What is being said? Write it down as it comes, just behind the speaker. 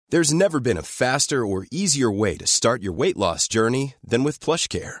There's never been a faster or easier way to start your weight loss journey than with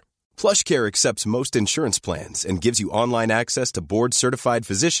PlushCare. PlushCare accepts most insurance plans and gives you online access to board-certified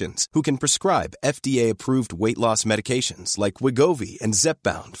physicians who can prescribe FDA-approved weight loss medications like Wegovy and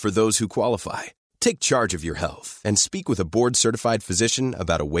Zepbound for those who qualify. Take charge of your health and speak with a board-certified physician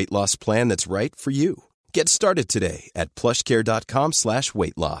about a weight loss plan that's right for you. Get started today at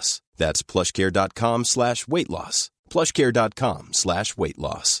plushcare.com/weightloss. That's plushcare.com/weightloss.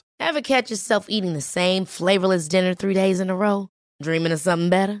 plushcare.com/weightloss. Ever catch yourself eating the same flavorless dinner 3 days in a row? Dreaming of something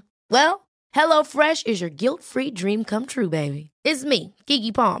better? Well, HelloFresh is your guilt-free dream come true, baby. It's me,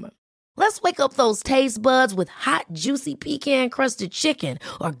 Keke Palmer. Let's wake up those taste buds with hot, juicy pecan-crusted chicken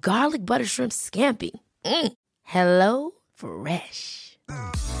or garlic butter shrimp scampi. Hello Fresh.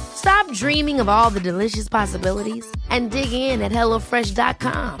 Stop dreaming of all the delicious possibilities and dig in at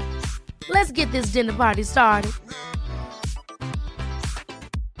HelloFresh.com. Let's get this dinner party started.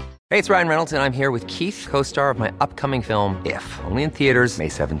 Hey, it's Ryan Reynolds, and I'm here with Keith, co-star of my upcoming film, If, only in theaters May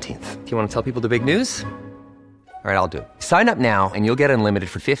 17th. Do you want to tell people the big news? All right, I'll do it. Sign up now and you'll get unlimited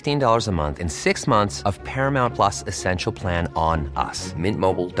for $15 a month and 6 months of Paramount Plus Essential Plan on us.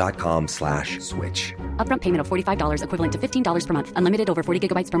 MintMobile.com/switch. Upfront payment of $45 equivalent to $15 per month. Unlimited over 40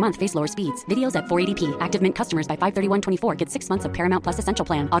 gigabytes per month. Face lower speeds. Videos at 480p. Active Mint customers by 531.24 get 6 months of Paramount Plus Essential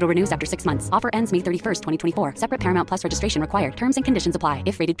Plan. Auto renews after 6 months. Offer ends May 31st, 2024. Separate Paramount Plus registration required. Terms and conditions apply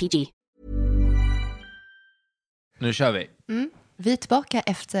if rated PG. Nu kör vi. Vi är tillbaka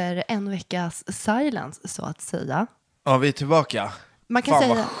efter en veckas silence, så att säga. Ja, vi är tillbaka. Man kan Fan,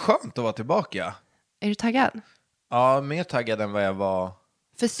 säga... vad skönt att vara tillbaka. Är du taggad? Ja, mer taggad än vad jag var.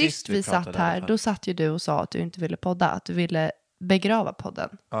 För sist vi satt här, då satt ju du och sa att du inte ville podda. Att du ville begrava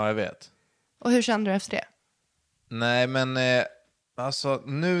podden. Ja, jag vet. Och hur kände du efter det? Nej, men alltså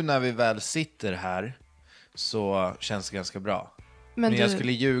nu när vi väl sitter här så känns det ganska bra. Men jag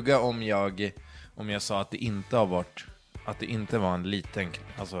skulle ljuga om jag sa att det inte har varit, att det inte var en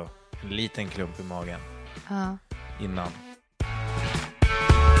liten klump i magen innan.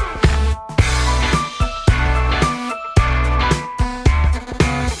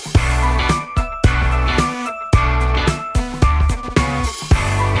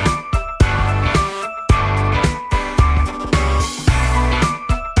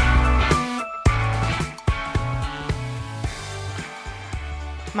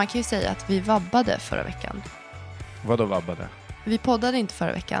 Man kan ju säga att vi vabbade förra veckan. Vadå vabbade? Vi poddade inte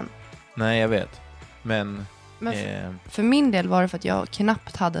förra veckan. Nej, jag vet. Men för min del var det för att jag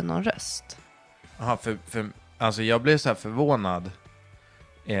knappt hade någon röst. Jaha, alltså jag blev så här förvånad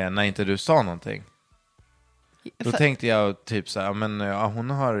när inte du sa någonting. Då tänkte jag typ så här, men hon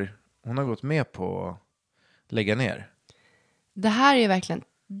har gått med på att lägga ner. Det här är ju verkligen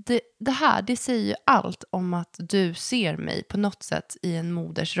det säger ju allt om att du ser mig på något sätt i en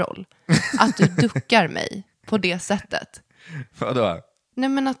moders roll. Att du duckar mig på det sättet. Vadå? Nej,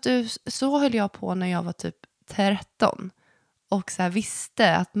 men att så höll jag på när jag var typ 13. Och så här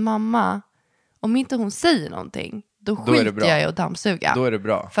visste att mamma, om inte hon säger någonting, då skiter jag i att dammsuga. Då är det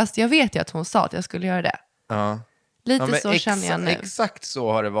bra. Fast jag vet ju att hon sa att jag skulle göra det. Ja. Lite så känner jag nu. Exakt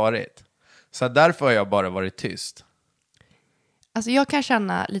så har det varit. Så därför har jag bara varit tyst. Alltså jag kan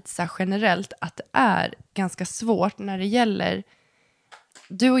känna lite så här generellt att det är ganska svårt när det gäller...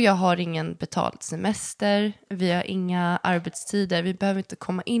 Du och jag har ingen betald semester. Vi har inga arbetstider. Vi behöver inte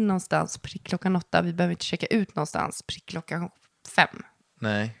komma in någonstans prick klockan 8. Vi behöver inte checka ut någonstans prick klockan 5.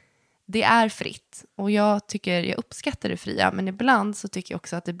 Nej. Det är fritt. Och jag uppskattar det fria. Men ibland så tycker jag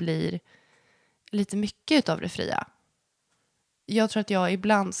också att det blir lite mycket av det fria. Jag tror att jag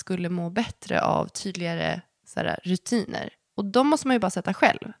ibland skulle må bättre av tydligare så här, rutiner. Och de måste man ju bara sätta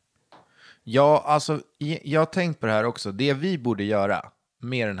själv. Ja, alltså jag har tänkt på det här också. Det vi borde göra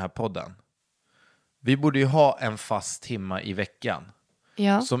med den här podden. Vi borde ju ha en fast timma i veckan.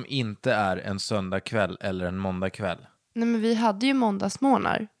 Ja. Som inte är en söndagkväll eller en måndagkväll. Nej, men vi hade ju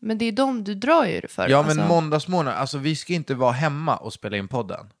måndagsmånar. Men det är de du drar ju för. Ja, men måndagsmånar. Alltså vi ska inte vara hemma och spela in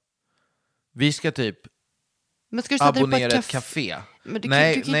podden. Vi ska typ abonnera ett café. Men du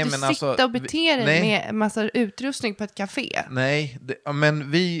kan inte sitta och bete dig med en massa utrustning på ett café. Nej,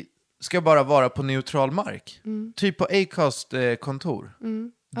 men vi ska bara vara på neutral mark. Typ på Acast kontor.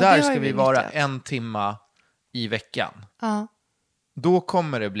 Där ska vi vara en timma i veckan. Ja. Då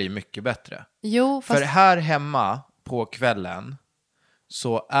kommer det bli mycket bättre. Jo, fast... För här hemma på kvällen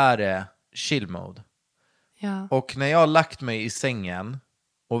så är det chill mode. Ja. Och när jag har lagt mig i sängen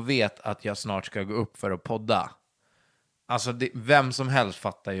och vet att jag snart ska gå upp för att podda. Alltså vem som helst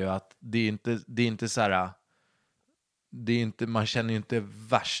fattar ju att det är inte så här. Det är inte, man känner ju inte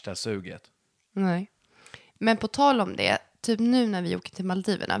värsta suget. Nej. Men på tal om det, typ nu när vi åker till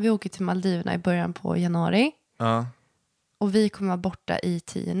Maldiverna. Vi åker till Maldiverna i början på januari. Ja. Och vi kommer vara borta i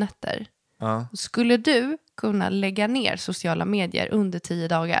 10 nätter. Ja. Skulle du kunna lägga ner sociala medier under 10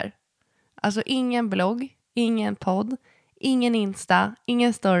 dagar? Alltså ingen blogg, ingen podd, ingen Insta,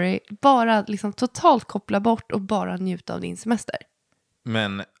 ingen story. Bara liksom totalt koppla bort och bara njuta av din semester.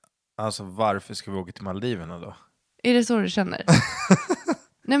 Men alltså varför ska vi åka till Maldiverna då? Är det så du känner?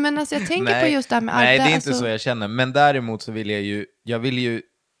 Nej men alltså jag tänker på just det här med arbete. Nej, det är inte så jag känner. Men däremot så vill jag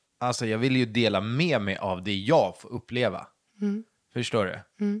vill ju dela med mig av det jag får uppleva. Förstår du?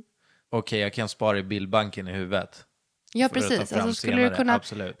 Okej, jag kan spara i bildbanken i huvudet. Ja, precis. Alltså, skulle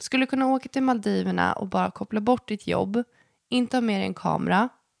du kunna åka till Maldiverna och bara koppla bort ditt jobb, inte ha med dig en kamera,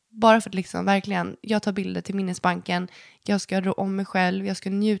 bara för att liksom verkligen, jag tar bilder till minnesbanken, jag ska rå om mig själv, jag ska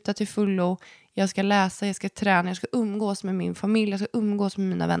njuta till fullo, jag ska läsa, jag ska träna, jag ska umgås med min familj, jag ska umgås med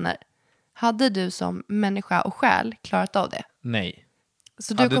mina vänner. Hade du som människa och själ klarat av det? Nej.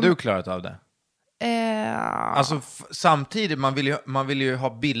 Så hade du klarat av det? Alltså samtidigt, man vill ju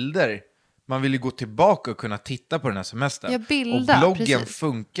ha bilder. Man vill ju gå tillbaka och kunna titta på den här semestern. Och bloggen precis.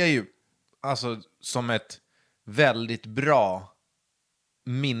 funkar ju alltså som ett väldigt bra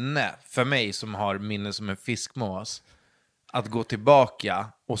minne för mig som har minne som en fiskmås. Att gå tillbaka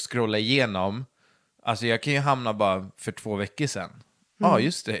och scrolla igenom. Alltså jag kan ju hamna bara för 2 veckor sedan. Ja,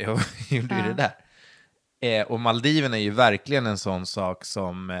 just det. Jag gjorde ju det där. Och Maldiverna är ju verkligen en sån sak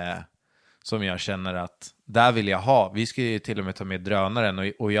som jag känner att där vill jag ha. Vi ska ju till och med ta med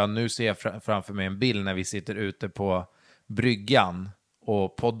drönaren. Och jag nu ser jag framför mig en bild när vi sitter ute på bryggan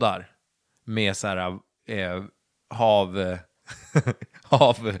och poddar. Med så här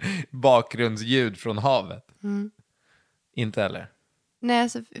bakgrundsljud från havet. Inte heller. Nej,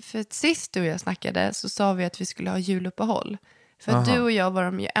 alltså, för sist du och jag snackade så sa vi att vi skulle ha juluppehåll. För att du och jag var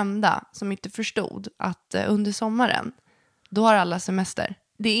de ju enda som inte förstod att under sommaren, då har alla semester.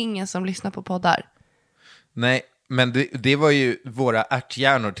 Det är ingen som lyssnar på poddar. Nej, men det var ju våra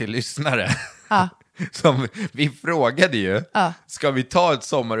ärthjärnor till lyssnare. Ja. Som vi frågade ju, ska vi ta ett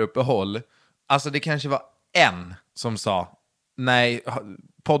sommaruppehåll? Alltså det kanske var en som sa, nej,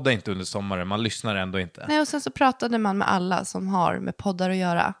 podda inte under sommaren, man lyssnar ändå inte. Nej, och sen så pratade man med alla som har med poddar att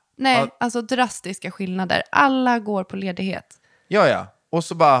göra. Nej, alltså drastiska skillnader. Alla går på ledighet. Ja. Och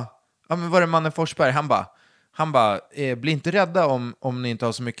så bara, men var det mannen Forsberg? Han bara, bli inte rädda om ni inte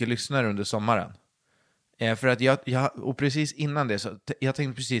har så mycket lyssnare under sommaren. För att jag och precis innan det, så jag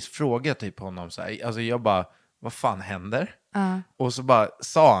tänkte precis fråga typ honom så här, alltså jag bara, vad fan händer? Och så bara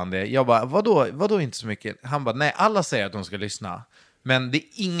sa han det. Jag bara, vadå inte så mycket? Han bara, nej, alla säger att de ska lyssna. Men det är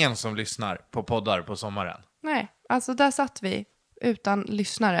ingen som lyssnar på poddar på sommaren. Nej, alltså där satt vi utan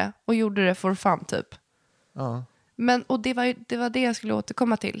lyssnare och gjorde det for fun typ. Ja. Men, och det var det jag skulle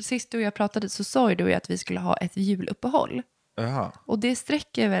återkomma till. Sist du och jag pratade så sa ju du att vi skulle ha ett juluppehåll. Jaha. Och det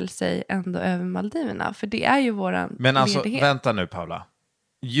sträcker väl sig ändå över Maldiverna. För det är ju våran Men alltså, ledighet. vänta nu Paula.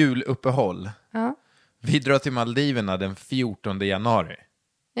 Juluppehåll. Ja. Vi drar till Maldiverna den 14 januari.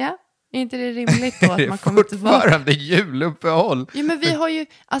 Ja, är inte det rimligt då att man kommer tillbaka? Det är fortfarande juluppehåll. Ja, men vi har ju,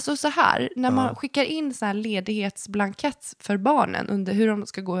 alltså så här, när man skickar in så här ledighetsblankett för barnen under hur de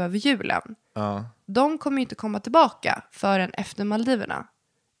ska gå över julen. De kommer ju inte komma tillbaka förrän efter Maldiverna.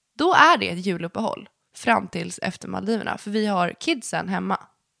 Då är det ett juluppehåll fram tills efter Maldiverna. För vi har kidsen hemma.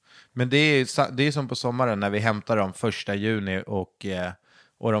 Men det är som på sommaren när vi hämtar dem 1 juni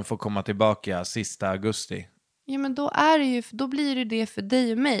och de får komma tillbaka sista augusti. Ja, men då blir det för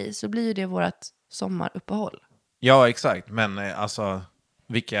dig och mig, så blir det vårt sommaruppehåll. Ja, exakt. Men alltså,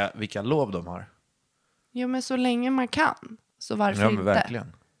 vilka lov de har. Ja, men så länge man kan. Så varför men inte?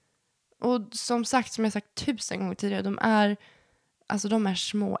 Verkligen. Och som sagt, som jag sagt 1000 gånger tidigare, de är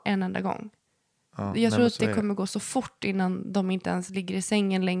små en enda gång. Jag tror att det kommer gå så fort innan de inte ens ligger i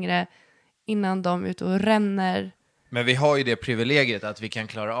sängen längre, innan de är ute och ränner. Men vi har ju det privilegiet att vi kan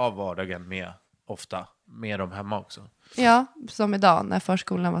klara av vardagen med dem hemma också. Ja, som idag när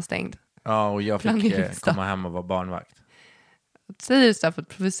förskolan var stängd. Ja, och jag fick komma hem och vara barnvakt. Säger du så för att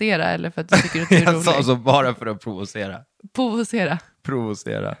provocera eller för att du tycker att det är roligt? Jag sa så bara för att provocera.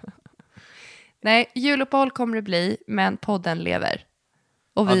 Provocera. Nej, juluppehåll kommer det bli, men podden lever.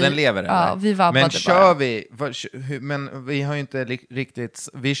 Och den lever eller? Ja, vi vabbade men bara. Kör vi, men vi har ju inte riktigt,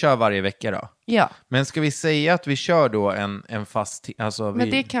 vi kör varje vecka då. Ja. Men ska vi säga att vi kör då en fast, alltså men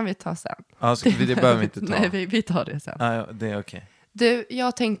det kan vi ta sen. Alltså, det behöver vi inte ta. Nej, vi tar det sen. Ja, det är okej. Du, jag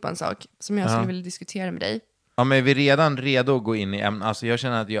har tänkt på en sak som jag skulle vilja diskutera med dig. Ja, men är vi redan redo att gå in i ämnen? Alltså jag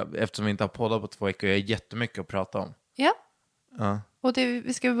känner att eftersom vi inte har poddat på 2 veckor, jag har jättemycket att prata om. Ja. Och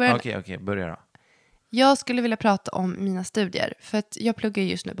vi ska börja. Okej, börja då. Jag skulle vilja prata om mina studier. För att jag pluggar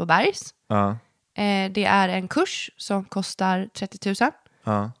just nu på Bergs. Det är en kurs som kostar 30 000.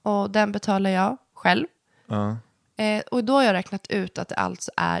 Ja. Och den betalar jag själv. Ja. Och då har jag räknat ut att det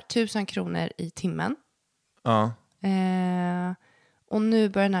alltså är 1000 kronor i timmen. Ja. Och nu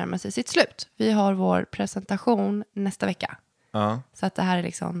börjar närma sig sitt slut. Vi har vår presentation nästa vecka. Ja. Så att det här är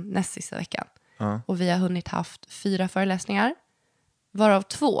liksom näst sista veckan. Ja. Och vi har hunnit haft 4 föreläsningar. Varav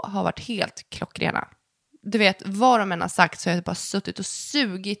 2 har varit helt klockrena. Du vet, vad de än har sagt så har jag bara suttit och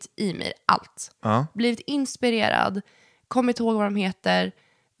sugit i mig allt. Ja. Blivit inspirerad. Kommit ihåg vad de heter.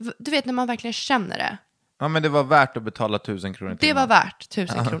 Du vet när man verkligen känner det. Ja, men det var värt att betala 1000 kronor i timmen. Det var värt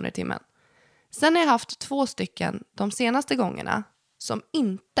 1000 kronor i timmen. Sen har jag haft 2 stycken de senaste gångerna som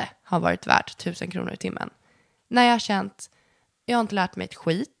inte har varit värt 1000 kronor i timmen. När jag har känt, jag har inte lärt mig ett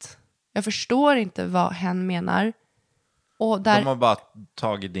skit. Jag förstår inte vad hen menar. Och där, De har bara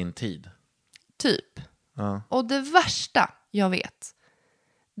tagit din tid. typ. Ja. Och det värsta jag vet,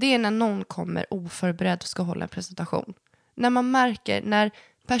 det är när någon kommer oförberedd och ska hålla en presentation. När man märker, när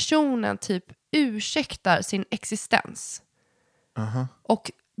personen typ ursäktar sin existens.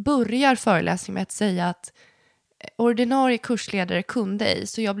 Och börjar föreläsningen med att säga att ordinarie kursledare kunde ej,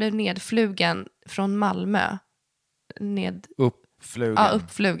 så jag blev nedflugen från Malmö. Uppflugen. Ja,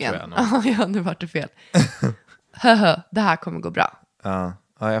 uppflugen. tror jag nog. Ja, nu var det fel. Det här kommer gå bra. Ja,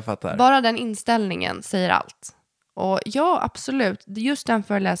 jag fattar. Bara den inställningen säger allt. Och ja, absolut. Just den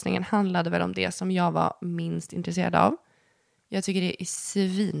föreläsningen handlade väl om det som jag var minst intresserad av. Jag tycker det är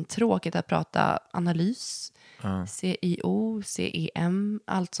svintråkigt att prata analys, CIO, CEM,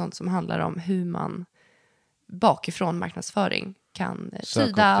 allt sånt som handlar om hur man bakifrån marknadsföring kan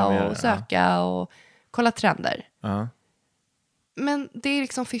tyda och söka och kolla trender. Ja. Men det är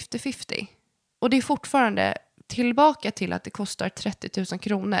liksom 50-50. Och det är fortfarande tillbaka till att det kostar 30 000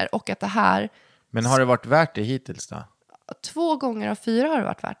 kronor och att det här... Men har det varit värt det hittills då? 2 gånger av 4 har det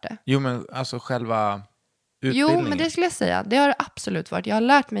varit värt det. Jo, men alltså själva utbildningen. Jo, men det skulle jag säga. Det har det absolut varit. Jag har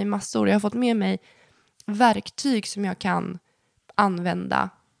lärt mig massor. Jag har fått med mig verktyg som jag kan använda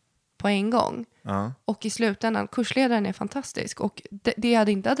på en gång. Ja. Och i slutändan, kursledaren är fantastisk. Och det jag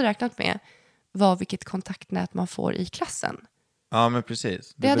hade räknat med var vilket kontaktnät man får i klassen. Ja, men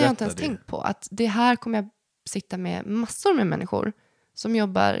precis. Det hade jag inte ens tänkt på. Att det här kommer jag sitta med massor med människor som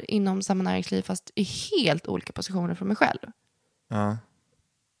jobbar inom samma näringsliv fast i helt olika positioner från mig själv. Ja.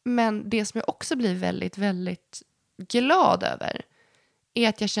 Men det som jag också blir väldigt, väldigt glad över är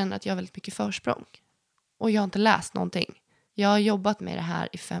att jag känner att jag har väldigt mycket försprång. Och jag har inte läst någonting. Jag har jobbat med det här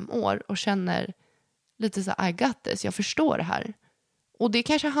i 5 år och känner lite så I got this. Jag förstår det här. Och det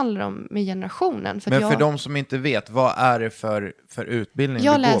kanske handlar om med generationen. Men för de som inte vet, vad är det för utbildning du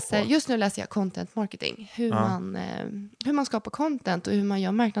går på? Just nu läser jag content marketing. Hur man skapar content och hur man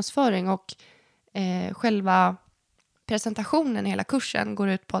gör marknadsföring. Och själva presentationen i hela kursen går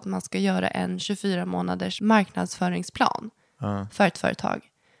ut på att man ska göra en 24 månaders marknadsföringsplan för ett företag.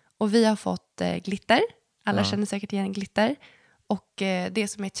 Och vi har fått glitter. Alla känner säkert igen glitter. Och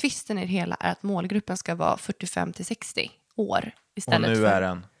det som är twisten i det hela är att målgruppen ska vara 45-60 år. Istället och nu är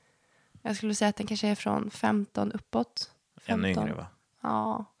den? Jag skulle säga att den kanske är från 15 uppåt. 15. En yngre, va?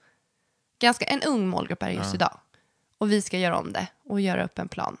 Ja. En ung målgrupp är just idag. Och vi ska göra om det och göra upp en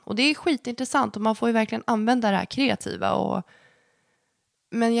plan. Och det är skitintressant och man får ju verkligen använda det här kreativa.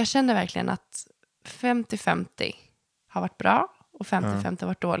 Men jag känner verkligen att 50-50 har varit bra och 50-50 har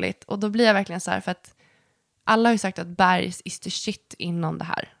varit dåligt. Och då blir jag verkligen så här, för att alla har ju sagt att Bergs is the shit inom det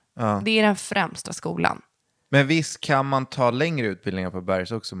här. Ja. Det är den främsta skolan. Men visst kan man ta längre utbildningar på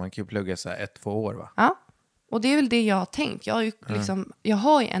Bergs också? Man kan ju plugga så här 1-2 år, va? Ja, och det är väl det jag har tänkt. Jag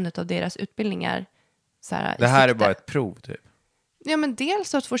har ju en av deras utbildningar så här, det här är bara ett prov, typ? Ja, men dels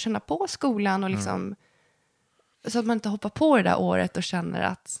så att få känna på skolan och liksom så att man inte hoppar på det där året och känner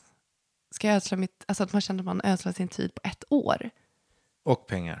att att man känner att man ödslar sin tid på 1 år. Och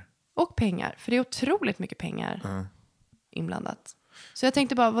pengar. Och pengar, för det är otroligt mycket pengar inblandat. Så jag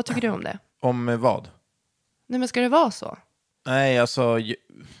tänkte bara, vad tycker du om det? Om vad? Nej, men ska det vara så? Nej, alltså...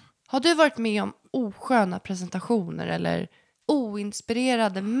 Har du varit med om osköna presentationer eller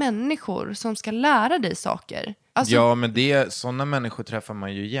oinspirerade människor som ska lära dig saker? Alltså... Ja, men sådana människor träffar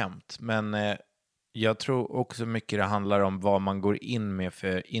man ju jämt. Men jag tror också mycket det handlar om vad man går in med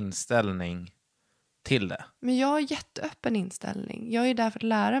för inställning till det. Men jag har jätteöppen inställning. Jag är där för att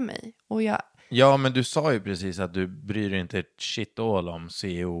lära mig. Och Ja, men du sa ju precis att du bryr dig inte ett shit all om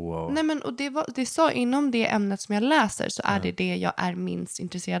CEO och... Nej, men och det sa inom det ämnet som jag läser så är det jag är minst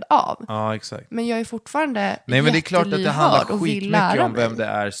intresserad av. Ja, exakt. Men jag är fortfarande Nej, men det är klart att det handlar skitmycket om vem det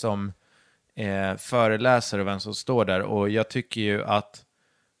är som föreläser och vem som står där. Och jag tycker ju att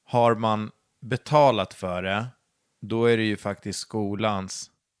har man betalat för det, då är det ju faktiskt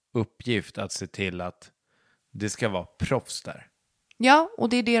skolans uppgift att se till att det ska vara proffs där. Ja, och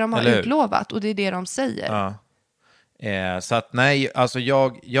det är det de har utlovat och det är det de säger. Ja. Så att nej, alltså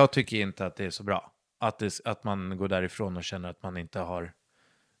jag tycker inte att det är så bra. Att man går därifrån och känner att man inte har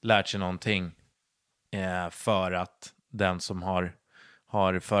lärt sig någonting för att den som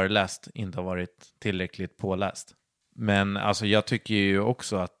har föreläst inte har varit tillräckligt påläst. Men alltså jag tycker ju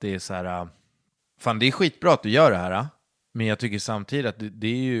också att det är så här, fan det är skitbra att du gör det här, men jag tycker samtidigt att det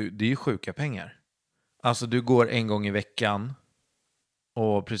är ju sjuka pengar. Alltså du går en gång i veckan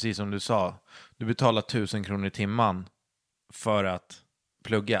och precis som du sa, du betalar 1000 kronor i timman för att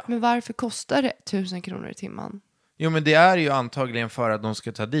plugga. Men varför kostar det 1000 kronor i timman? Jo, men det är ju antagligen för att de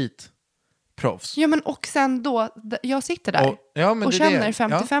ska ta dit proffs. Ja, men och sen då, jag sitter där och känner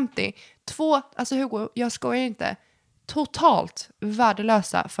 50-50. Ja. Alltså Hugo, jag skojar inte. Totalt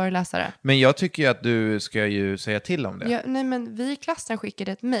värdelösa föreläsare. Men jag tycker ju att du ska ju säga till om det. Ja, nej, men vi i klassen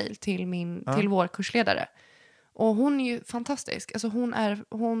skickade ett mejl till vår kursledare. Och hon är ju fantastisk. Alltså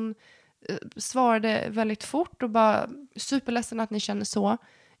hon svarade väldigt fort och bara superledsen att ni känner så.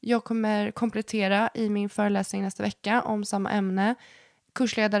 Jag kommer komplettera i min föreläsning nästa vecka om samma ämne.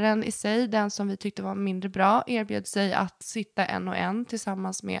 Kursledaren i sig, den som vi tyckte var mindre bra, erbjöd sig att sitta en och en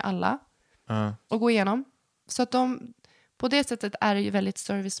tillsammans med alla och gå igenom. Så att på det sättet är det ju väldigt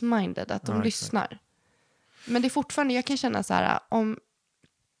service-minded att de lyssnar. Men det är fortfarande, jag kan känna så här, om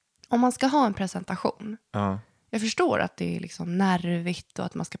man ska ha en presentation. Jag förstår att det är liksom nervigt och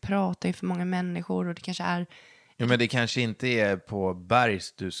att man ska prata inför många människor och det kanske är... Ja, men det kanske inte är på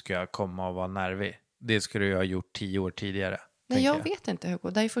Bergs du ska komma och vara nervig. Det skulle jag ha gjort 10 år tidigare. Nej, jag vet inte Hugo.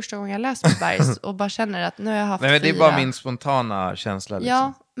 Det är första gången jag läser på Bergs och bara känner att nu har jag haft 4. Nej, men det är bara min spontana känsla. Liksom.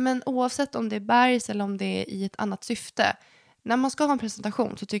 Ja, men oavsett om det är Bergs eller om det är i ett annat syfte. När man ska ha en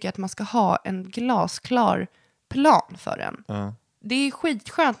presentation så tycker jag att man ska ha en glasklar plan för den. Det är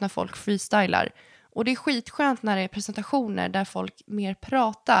skitskönt när folk freestylar. Och det är skitskönt när det är presentationer där folk mer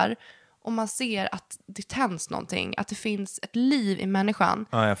pratar och man ser att det tänds någonting, att det finns ett liv i människan.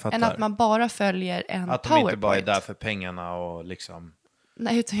 Ja, jag fattar. Än att man bara följer en PowerPoint. Att de inte bara är där för pengarna och liksom...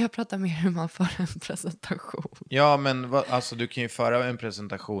 Nej, utan jag pratar mer hur man för en presentation. Ja, men alltså du kan ju föra en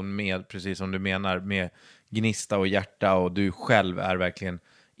presentation med, precis som du menar, med gnista och hjärta och du själv är verkligen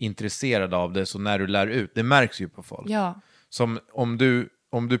intresserad av det. Så när du lär ut, det märks ju på folk. Ja. Som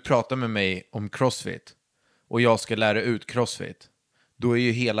om du pratar med mig om CrossFit och jag ska lära ut CrossFit, då är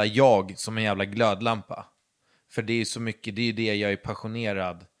ju hela jag som en jävla glödlampa. För det är så mycket, det är ju det jag är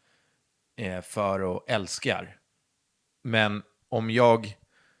passionerad för och älskar. Men om jag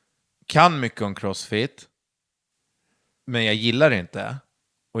kan mycket om CrossFit, men jag gillar det inte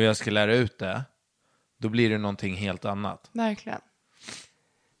och jag ska lära ut det, då blir det någonting helt annat. Verkligen.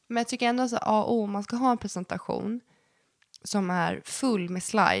 Men jag tycker ändå så om man ska ha en presentation som är full med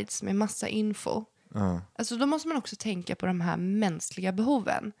slides med massa info. Alltså då måste man också tänka på de här mänskliga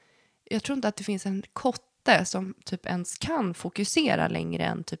behoven. Jag tror inte att det finns en kotte som typ ens kan fokusera längre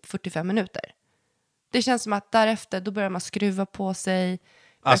än typ 45 minuter. Det känns som att därefter då börjar man skruva på sig.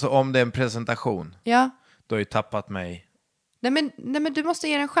 Alltså om det är en presentation, då har jag ju tappat mig. Nej men du måste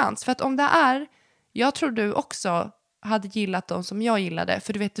ge en chans. För att om det är, jag tror du också hade gillat dem som jag gillade.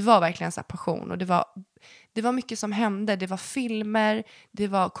 För du vet, det var verkligen så här passion och det var mycket som hände. Det var filmer, det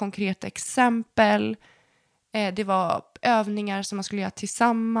var konkreta exempel, det var övningar som man skulle göra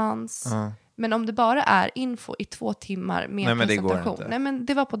tillsammans. Men om det bara är info i 2 timmar med en presentation. Nej, men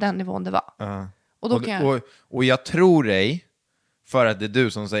det var på den nivån det var. Och jag tror dig för att det är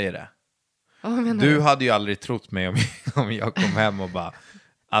du som säger det. Du hade ju aldrig trott mig om jag kom hem och bara...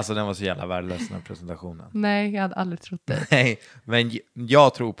 Alltså den var så jävla värdelös den här presentationen. Nej, jag hade aldrig trott det. Nej, men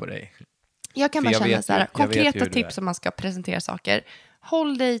jag tror på dig. Jag kan bara känna så här, konkreta tips om man ska presentera saker.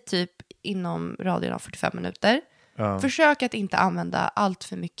 Håll dig typ inom radien av 45 minuter. Försök att inte använda allt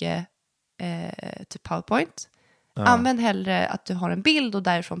för mycket typ PowerPoint. Använd hellre att du har en bild och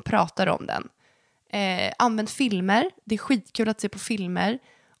därifrån pratar om den. Använd filmer. Det är skitkul att se på filmer.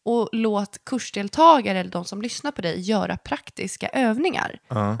 Och låt kursdeltagare eller de som lyssnar på dig göra praktiska övningar.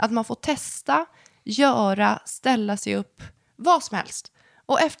 Att man får testa, ställa sig upp, vad som helst.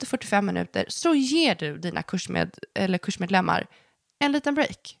 Och efter 45 minuter så ger du dina kursmedlemmar en liten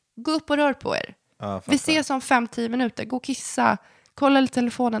break. Gå upp och rör på er. Vi ses om 5-10 minuter. Gå och kissa, kolla lite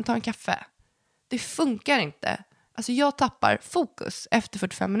telefonen, ta en kaffe. Det funkar inte. Alltså jag tappar fokus efter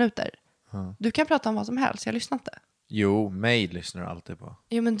 45 minuter. Du kan prata om vad som helst, jag lyssnar inte. Jo, mig lyssnar du alltid på.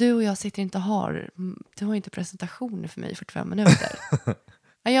 Jo, men du och jag sitter inte du har inte presentationer för mig i 45 minuter.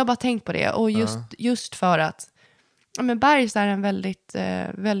 Jag har bara tänkt på det. Och just för att Bergs är en väldigt,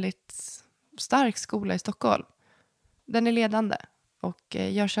 väldigt stark skola i Stockholm. Den är ledande. Och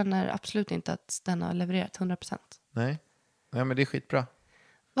jag känner absolut inte att den har levererat 100%. Nej, men det är skitbra.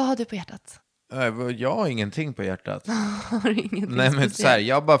 Vad har du på hjärtat? Jag har ingenting på hjärtat. Har du ingenting Nej, men speciellt? så här,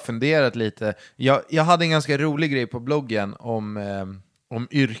 jag har bara funderat lite. Jag hade en ganska rolig grej på bloggen om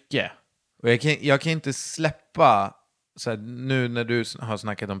yrke. Och jag kan inte släppa, så här, nu när du har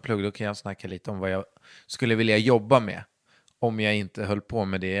snackat om plugg, då kan jag snacka lite om vad jag skulle vilja jobba med om jag inte höll på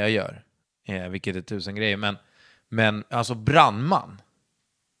med det jag gör. Vilket är 1000 grejer. Men alltså brandman.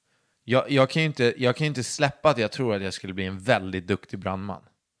 Jag kan ju inte släppa att jag tror att jag skulle bli en väldigt duktig brandman.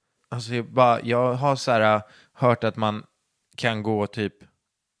 Alltså jag har så här hört att man kan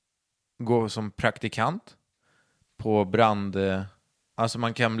gå som praktikant på brand. Alltså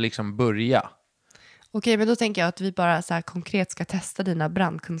man kan liksom börja. Okej, men då tänker jag att vi bara så här konkret ska testa dina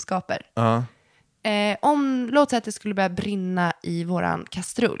brandkunskaper. Låt säga att det skulle börja brinna i våran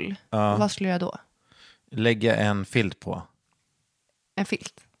kastrull. Vad skulle jag då? Lägga en filt på. En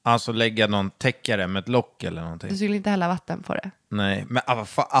filt? Alltså lägga någon täckare med ett lock eller någonting. Du skulle inte hälla vatten på det? Nej, men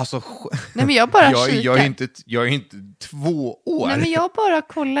alltså... Nej, men jag bara jag är inte 2 år. Nej, men jag bara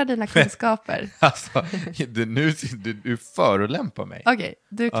kollar dina kunskaper. Alltså, du förolämpar mig. Okej,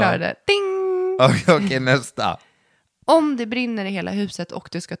 du klarade det. Ding! Okej, nästa. Om det brinner i hela huset och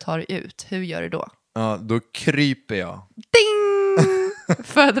du ska ta dig ut, hur gör du då? Ja, då kryper jag. Ding!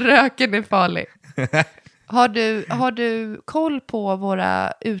 För att röken är farlig. Har du koll på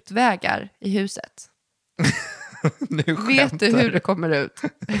våra utvägar i huset? Vet du hur det kommer ut?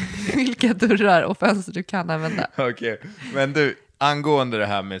 Vilka dörrar och fönster du kan använda? Okej, men du, angående det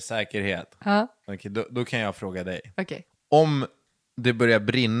här med säkerhet. Okej, då kan jag fråga dig. Okej. Om det börjar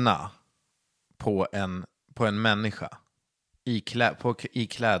brinna på en människa i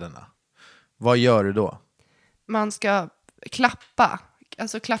kläderna, vad gör du då? Man ska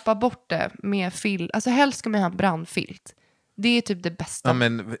klappa bort det med filt. Alltså helst ska man ha en brandfilt. Det är typ det bästa. Ja,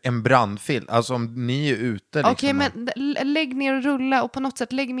 men en brandfilt. Alltså om ni är ute liksom. Okej, men lägg ner och rulla och på något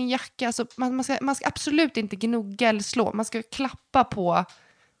sätt lägg min jacka. Alltså, man ska absolut inte gnugga eller slå. Man ska klappa på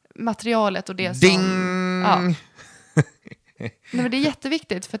materialet och det Ding! som... Ja. Nej, men det är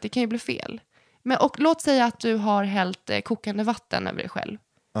jätteviktigt för att det kan ju bli fel. Och låt säga att du har hällt kokande vatten över dig själv.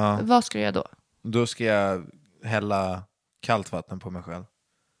 Vad ska du göra då? Då ska jag hälla kallt vatten på mig själv.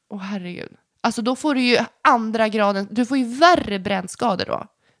 Herregud. Alltså då får du ju andra graden. Du får ju värre brännskador då.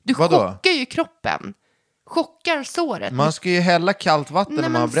 Du chockar ju kroppen. Chockar såret. Man ska ju hälla kallt vatten när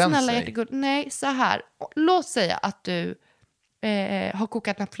man har bränt sig. Nej, så här. Låt säga att du har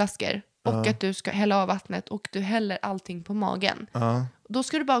kokat nappflaskor. Och att du ska hälla av vattnet. Och du häller allting på magen. Då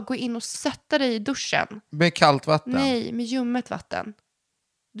ska du bara gå in och sätta dig i duschen. Med kallt vatten? Nej, med ljummet vatten.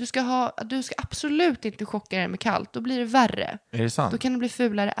 Du ska absolut inte chocka dig med kallt. Då blir det värre. Är det sant? Då kan det bli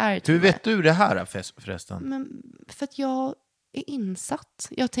fulare ärr. Hur vet du det här förresten? Men för att jag är insatt.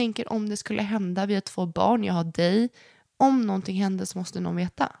 Jag tänker om det skulle hända. Vi har 2 barn, jag har dig. Om någonting händer så måste någon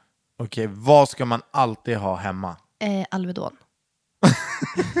veta. Okej, vad ska man alltid ha hemma? Alvedon.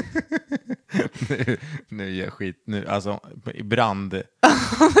 nu gör jag skit. Nu, alltså, i brand.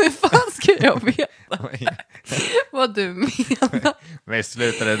 Hur fan ska jag veta vad du menar? Men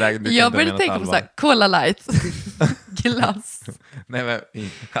sluta det där. Jag började tänka på så här, Cola Light. Glass. Nej, men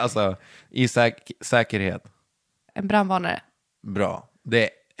alltså, i säkerhet. En brandvarnare. Bra. Det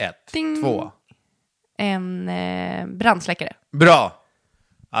är 1. Ding. 2. En brandsläckare. Bra.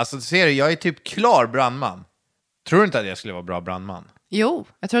 Alltså, ser du, jag är typ klar brandman. Tror du inte att jag skulle vara bra brandman? Jo,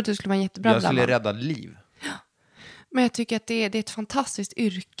 jag tror att du skulle vara en jättebra brandman. Jag skulle rädda liv. Men jag tycker att det är ett fantastiskt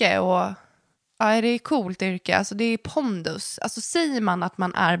yrke och ja, det är ett coolt yrke. Alltså det är pondus. Alltså säger man att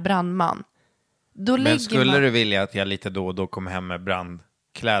man är brandman, då men skulle du vilja att jag lite då och då kom hem med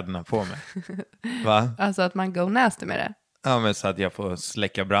brandkläderna på mig? Va? Alltså att man go nasty med det? Ja, men så att jag får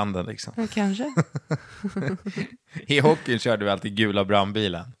släcka branden liksom. Ja, kanske. I hockeyn körde vi alltid gula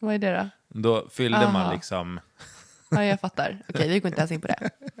brandbilen. Vad är det då? Då fyllde man liksom... Ja, jag fattar. Okej, vi går inte ens in på det.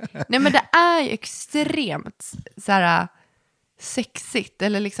 Nej, men det är ju extremt så här sexigt.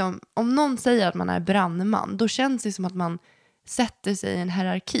 Eller liksom, om någon säger att man är brandman, då känns det som att man sätter sig i en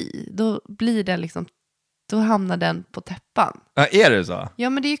hierarki. Då blir det liksom, då hamnar den på täppan. Ja, är det så? Ja,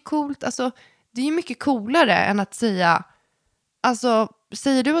 men det är coolt. Alltså, det är ju mycket coolare än att säga, alltså,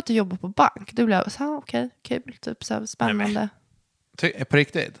 säger du att du jobbar på bank, då blir jag så här, okej, kul, typ så här, spännande. På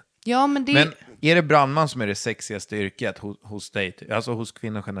riktigt? Ja, men det... Men är det brandman som är det sexigaste yrket hos dig? Alltså hos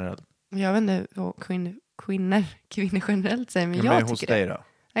kvinnor generellt? Jag vet inte vad kvinnor generellt säger, men jag tycker hos dig då?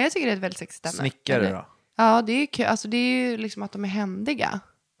 Ja, jag tycker det är ett väldigt sexigt ämne. Snickare då? Ja, det är kul. Alltså det är ju liksom att de är händiga.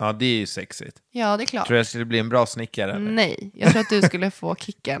 Ja, det är ju sexigt. Ja, det är klart. Tror jag skulle bli en bra snickare? Nej, jag tror att du skulle få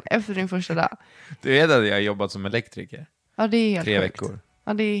kicken efter din första dag. Du vet att jag har jobbat som elektriker? Ja, det är helt 3 sjukt. veckor.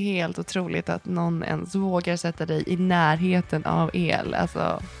 Ja, det är helt otroligt att någon ens vågar sätta dig i närheten av el.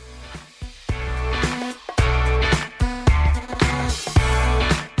 Alltså...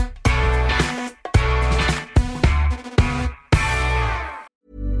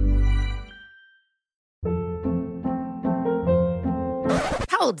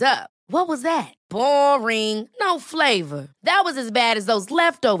 Hold up. What was that? Boring. No flavor. That was as bad as those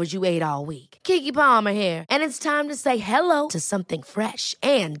leftovers you ate all week. Keke Palmer here, and it's time to say hello to something fresh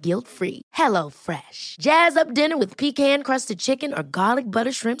and guilt-free. Hello Fresh. Jazz up dinner with pecan-crusted chicken or garlic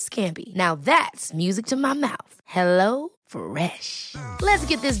butter shrimp scampi. Now that's music to my mouth. Hello Fresh. Let's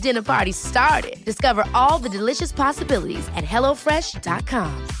get this dinner party started. Discover all the delicious possibilities at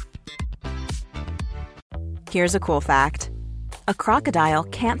hellofresh.com. Here's a cool fact. A crocodile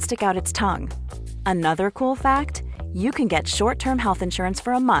can't stick out its tongue. Another cool fact, you can get short-term health insurance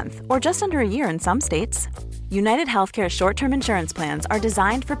for a month or just under a year in some states. United Healthcare short-term insurance plans are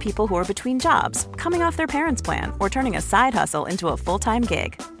designed for people who are between jobs, coming off their parents' plan, or turning a side hustle into a full-time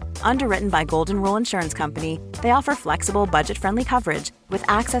gig. Underwritten by Golden Rule Insurance Company, they offer flexible, budget-friendly coverage with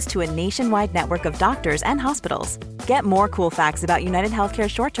access to a nationwide network of doctors and hospitals. Get more cool facts about United Healthcare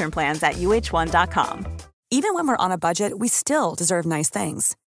short-term plans at uh1.com. Even when we're on a budget, we still deserve nice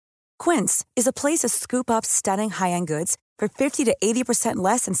things. Quince is a place to scoop up stunning high-end goods for 50 to 80%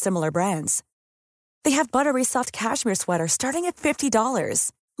 less than similar brands. They have buttery soft cashmere sweaters starting at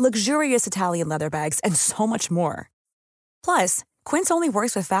 $50, luxurious Italian leather bags, and so much more. Plus, Quince only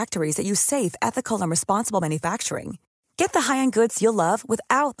works with factories that use safe, ethical, and responsible manufacturing. Get the high-end goods you'll love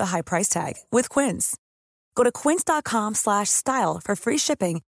without the high price tag with Quince. Go to quince.com/style for free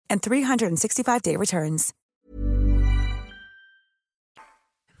shipping and 365-day returns.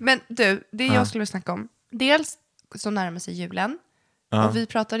 Men du, det jag skulle snacka om. Dels så närmar sig julen. Och vi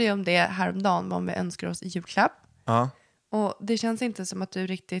pratade ju om det häromdagen, om vi önskar oss i julklapp. Och det känns inte som att du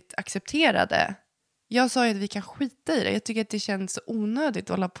riktigt accepterade. Jag sa ju att vi kan skita i det. Jag tycker att det känns så onödigt att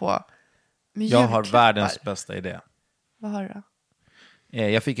hålla på med julklappar. Jag har världens bästa idé. Vad har du då?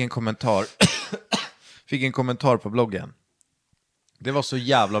 Jag fick en kommentar på bloggen. Det var så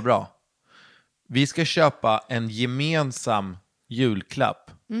jävla bra. Vi ska köpa en gemensam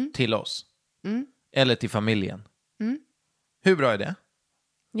julklapp till oss. Eller till familjen. Hur bra är det?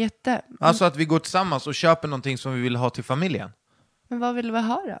 Jätte. Alltså att vi går tillsammans och köper någonting som vi vill ha till familjen. Men vad vill vi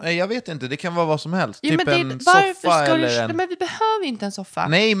ha då? Nej, jag vet inte. Det kan vara vad som helst. Jo, typ men en soffa eller Men vi behöver inte en soffa.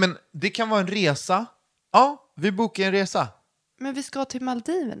 Nej, men det kan vara en resa. Ja, vi bokar en resa. Men vi ska till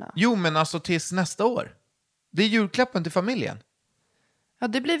Maldiverna. Jo, men alltså tills nästa år. Det är julklappen till familjen. Ja,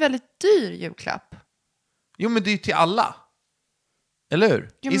 det blir väldigt dyr julklapp. Jo, men det är ju till alla. Eller hur?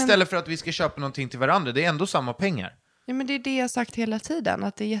 Jo, Istället för att vi ska köpa någonting till varandra. Det är ändå samma pengar. Ja, men det är det jag har sagt hela tiden.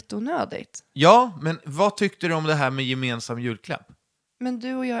 Att det är jätteonödigt. Ja, men vad tyckte du om det här med gemensam julklapp? Men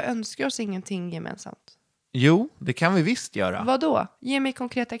du och jag önskar oss ingenting gemensamt. Jo, det kan vi visst göra. Vad då? Ge mig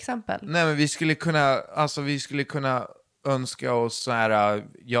konkreta exempel. Nej, men vi skulle kunna önska oss så här.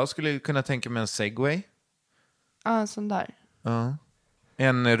 Jag skulle kunna tänka mig en Segway. Ja, en sån där. Ja.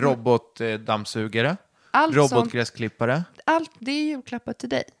 En robotdammsugare. Allt robotgräsklippare. Allt det är julklappar till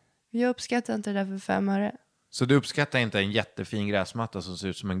dig. Jag uppskattar inte det där för 5 öre. Så du uppskattar inte en jättefin gräsmatta som ser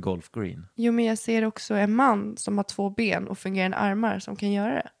ut som en golfgreen? Jo, men jag ser också en man som har 2 ben och fungerande armar som kan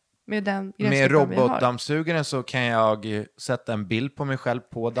göra det. Med robotdammsugaren så kan jag sätta en bild på mig själv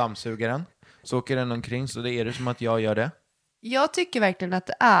på dammsugaren. Så åker den omkring, så det är det som att jag gör det. Jag tycker verkligen att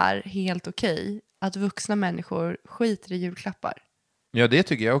det är helt okej att vuxna människor skiter i julklappar. Ja, det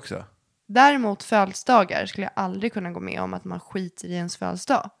tycker jag också. Däremot födelsedagar skulle jag aldrig kunna gå med om att man skiter i ens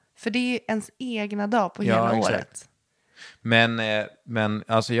födelsedag. För det är ens egna dag på hela året. Men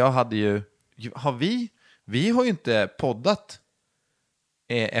alltså jag hade ju... Vi har ju inte poddat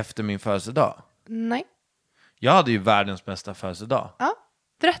efter min födelsedag. Nej. Jag hade ju världens bästa födelsedag. Ja,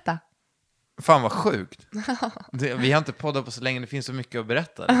 berätta. Fan vad sjukt. Vi har inte poddat på så länge, det finns så mycket att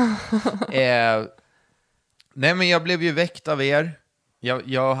berätta. Nej, men jag blev ju väckt av er.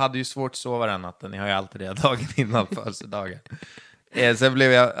 Jag hade ju svårt att sova den natten. Jag har ju alltid det dagen innan födelsedagen. Sen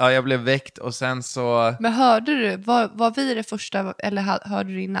blev jag blev väckt och sen så... Men hörde du, var vi det första eller hörde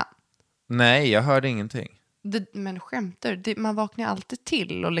du innan? Nej, jag hörde ingenting. Men skämtar du? Man vaknar alltid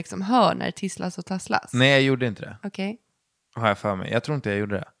till och liksom hör när det tisslas och tasslas. Nej, jag gjorde inte det. Okej. Har jag för mig. Jag tror inte jag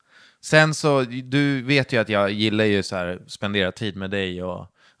gjorde det. Sen så, du vet ju att jag gillar ju så här spendera tid med dig och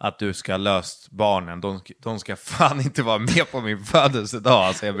att du ska löst barnen. De ska fan inte vara med på min födelsedag.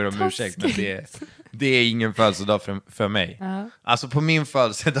 Alltså jag ber om ursäkt, men det är ingen födelsedag för mig. Uh-huh. Alltså på min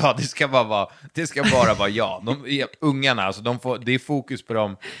födelsedag, det ska bara vara jag. Ungarna, alltså det är fokus på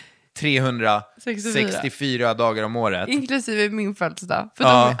dem 364 dagar om året. Inklusive min födelsedag. För de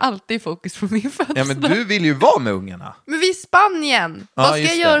är alltid fokus på min födelsedag. Ja, men du vill ju vara med ungarna. Men vi är i Spanien. Vad ska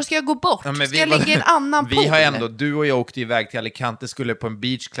jag göra? Ska jag gå bort? Ja, ska jag ligga i en annan pool? Vi har ändå, du och jag åkte iväg till Alicante, skulle på en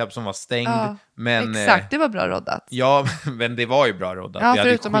beachclub som var stängd. Ja, men, exakt, det var bra roddat. Ja, men det var ju bra roddat. Ja,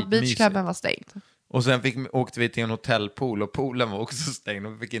 förutom att beachklubben var stängd. Och sen åkte vi till en hotellpool och poolen var också stängd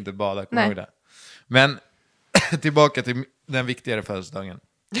och vi fick inte bada. Kommer ihåg det? Men tillbaka till den viktigare födelsedagen.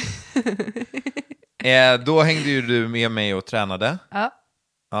 Då hängde ju du med mig och tränade.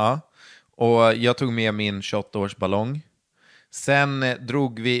 Ja. Och jag tog med min 28-årsballong. Sen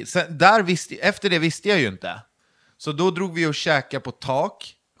drog vi... efter det visste jag ju inte. Så då drog vi och käkade på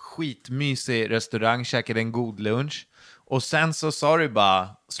Tak. Skitmysig restaurang, käkade en god lunch. Och sen så sa du bara,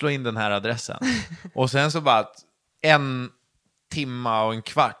 slå in den här adressen. Och sen så bara 1 timme och en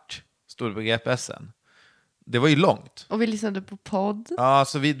kvart stod det på GPSen. Det var ju långt. Och vi lyssnade på podd. Ja,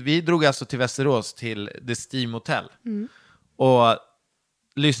 så vi drog alltså till Västerås till The Steam Hotel. Och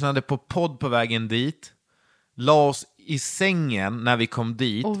lyssnade på podd på vägen dit. La oss i sängen när vi kom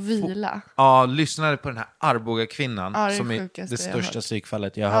dit. Och vila. Lyssnade på den här Arboga-kvinnan. Som är det största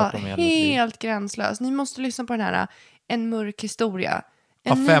psykfallet jag har hört om i hela mitt liv. Helt gränslös. Ni måste lyssna på den här En mörk historia.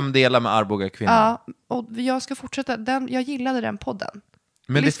 5 delar med Arboga-kvinnan. Ja, och jag ska fortsätta. Jag gillade den podden.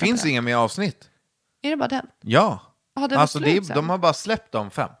 Men det finns inga mer avsnitt. Är det bara den? Ja. Alltså de har bara släppt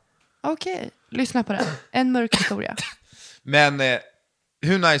de 5. Okej, lyssna på den. En mörk historia. Men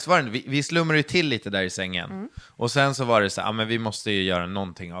hur nice var det? Vi slumrade ju till lite där i sängen. Och sen så var det så men vi måste ju göra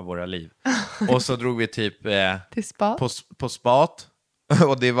någonting av våra liv. Och så drog vi typ till spat. På spat.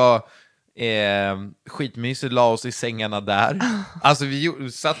 Och det var skitmysigt, la oss i sängarna där. Alltså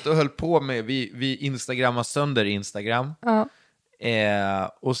vi satt och höll på med, vi instagrammade sönder Instagram.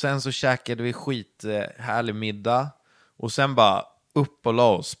 Och sen så käkade vi härlig middag. Och sen bara upp och la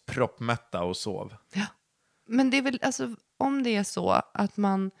oss proppmätta och sov. Ja. Men det är väl, alltså, om det är så att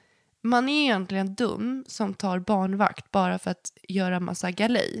man är egentligen dum som tar barnvakt bara för att göra massa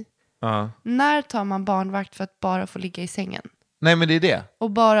galej. När tar man barnvakt för att bara få ligga i sängen? Nej, men det är det.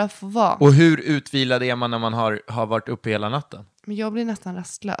 Och bara få vara. Och hur utvilad är man när man har varit uppe hela natten? Men jag blir nästan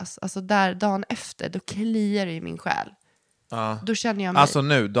rastlös. Alltså där dagen efter, då kliar det i min själ. Då känner jag mig... Alltså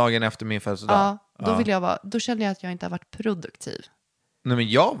nu, dagen efter min födelsedag? Då känner jag att jag inte har varit produktiv. Nej, men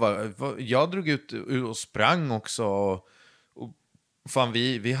jag drog ut och sprang också. Och fan,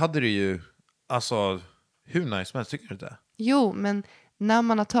 vi hade det ju... Alltså, hur nice som helst, tycker du inte? Jo, men när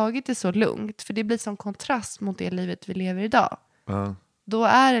man har tagit det så lugnt, för det blir som kontrast mot det livet vi lever idag. Då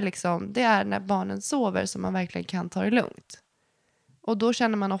är det liksom, det är när barnen sover som man verkligen kan ta det lugnt. Och då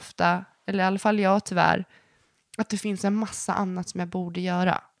känner man ofta, eller i alla fall jag tyvärr, att det finns en massa annat som jag borde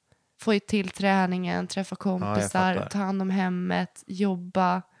göra. Få till träningen, träffa kompisar, ta hand om hemmet,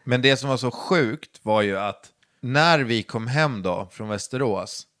 jobba. Men det som var så sjukt var ju att när vi kom hem då från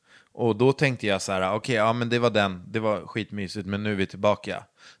Västerås, och då tänkte jag så här, okej, men det var skitmysigt, men nu är vi tillbaka.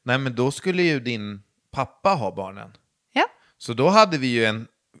 Nej, men då skulle ju din pappa ha barnen. Ja. Så då hade vi ju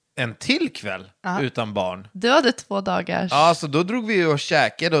en till kväll utan barn. Du hade 2 dagar. Ja, så då drog vi och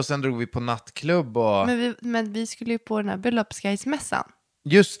käkade och sen drog vi på nattklubb. Och... Men vi skulle ju på den här bröllopsguidesmässan.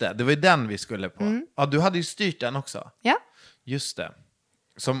 Just det var ju den vi skulle på. Ja, du hade ju styrt den också. Ja. Just det.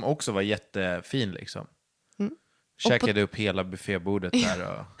 Som också var jättefin liksom. Käkade upp hela buffébordet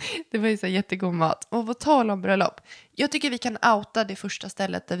där. Och... Det var ju så jättegod mat. Och på tal om bröllop. Jag tycker vi kan outa det första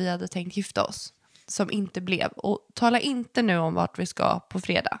stället där vi hade tänkt gifta oss. Som inte blev. Och tala inte nu om vart vi ska på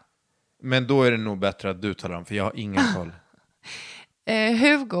fredag. Men då är det nog bättre att du talar om, för jag har ingen koll.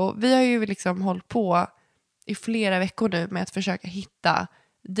 Hugo, vi har ju liksom hållit på i flera veckor nu med att försöka hitta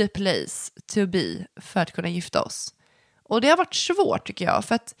the place to be för att kunna gifta oss. Och det har varit svårt tycker jag,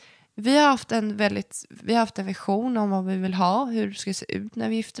 för att vi har haft en vision om vad vi vill ha, hur det ska se ut när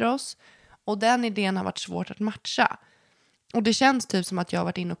vi gifter oss. Och den idén har varit svårt att matcha. Och det känns typ som att jag har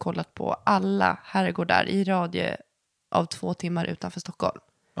varit inne och kollat på alla herrgårdar i radie av 2 timmar utanför Stockholm.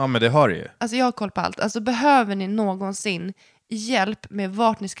 Ja, men det har du ju. Alltså jag har koll på allt. Alltså behöver ni någonsin hjälp med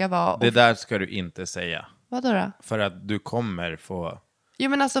vart ni ska vara? Det där ska du inte säga. Vadå då? För att du kommer få... Jo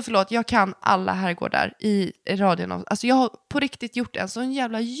men alltså förlåt, jag kan alla herrgårdar i radion. Alltså jag har på riktigt gjort en sån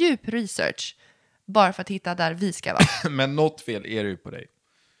jävla djup research bara för att hitta där vi ska vara. Men något fel är det ju på dig.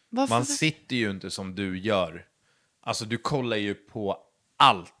 Varför? Man sitter ju inte som du gör. Alltså du kollar ju på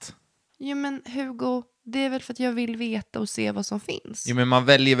allt. Jo men Hugo, det är väl för att jag vill veta och se vad som finns. Jo men man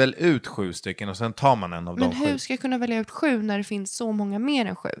väljer väl ut 7 stycken och sen tar man en av de 7. Men hur ska jag kunna välja ut 7 när det finns så många mer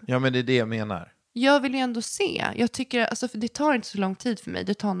än 7? Ja men det är det jag menar. jag vill ju ändå se. Jag tycker, alltså, för det tar inte så lång tid för mig.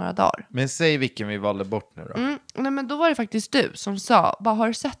 Det tar några dagar. Men säg vilken vi valde bort nu då. Nej, men då var det faktiskt du som sa, bara har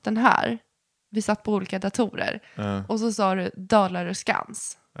du sett den här? Vi satt på olika datorer. Och så sa du Dalarö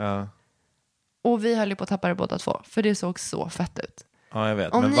Skans. Ja. Och vi höll ju på att tappa det båda två. För det såg så fett ut. Ja, jag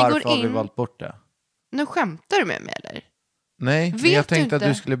vet. Om men ni varför går har vi in- valt bort det? Nu skämtar du med mig eller? Nej, Vet men jag du tänkte inte?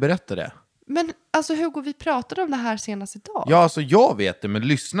 att du skulle berätta det. Men alltså Hugo, vi pratade om det här senast idag. Ja, alltså jag vet det, men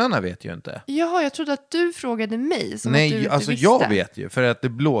lyssnarna vet ju inte. Jaha, jag trodde att du frågade mig. Som att du Nej, inte alltså visste. jag vet ju, för att det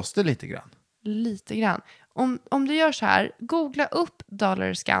blåste lite grann. Lite grann. Om du gör så här, googla upp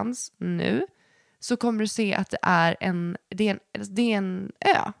Dalarö Skans nu. Så kommer du se att det är en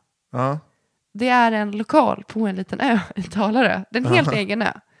ö. Ja. Det är en lokal på en liten ö i Dalarö. Det är en helt egen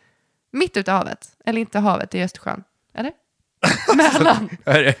ö. Mitt ute i havet. Eller inte havet, det är Östersjön. Eller? Mälaren.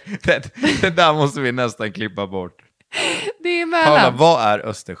 det där måste vi nästan klippa bort. Det är Paula, Mälaren. vad är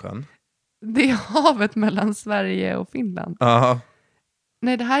Östersjön? Det är havet mellan Sverige och Finland. Ja,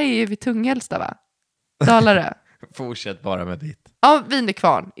 Nej, det här är ju vid Tunghälsta, va? Dalarö. fortsätt bara med ditt. Ja,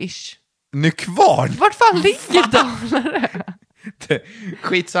 Vinekvarn, ish. Nykvarn? Vart fan ligger Dalarö?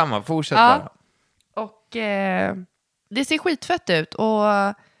 Skitsamma, fortsätt Ja. bara. Och det ser skitfett ut och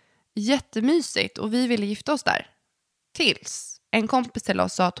jättemysigt. Och vi ville gifta oss där. Tills en kompis till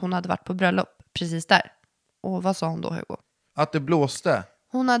oss sa att hon hade varit på bröllop precis där. Och vad sa hon då, Hugo? Att det blåste.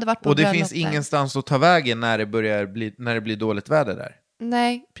 Hon hade varit på Och det bröllop finns där. ingenstans att ta vägen när det blir dåligt väder där.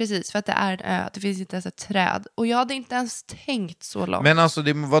 Nej, precis. För att det är en ö. Det finns inte ens ett träd. Och jag hade inte ens tänkt så långt. Men alltså,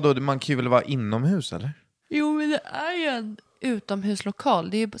 vadå, man kan ju väl vara inomhus, eller? Jo, men det är ju en utomhuslokal.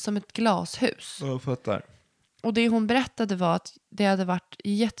 Det är ju som ett glashus. Jag fattar. Och det hon berättade var att det hade varit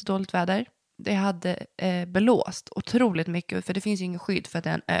jättedåligt väder. Det hade belåst otroligt mycket. För det finns ju ingen skydd för att det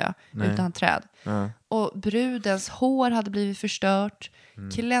är en ö utan träd. Ja. Och brudens hår hade blivit förstört.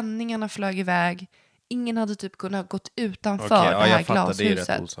 Klänningarna flög iväg. Ingen hade typ kunnat gått utanför Okej, det här jag fattar, det är glashuset.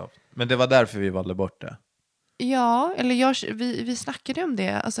 rätt osagt. Men det var därför vi valde bort det. Ja, eller vi snackade om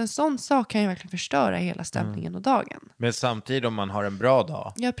det. Alltså en sån sak kan ju verkligen förstöra hela stämningen och dagen. Men samtidigt, om man har en bra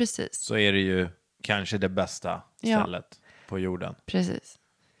dag, Ja, precis. så är det ju kanske det bästa stället på jorden. Precis.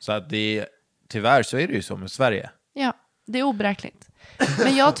 Så att tyvärr så är det ju så med Sverige. Ja, det är oberäkneligt.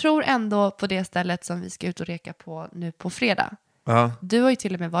 Men jag tror ändå på det stället som vi ska ut och reka på nu på fredag. Ja, Du har ju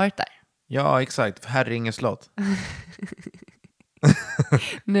till och med varit där. ja exakt. Herringe slott.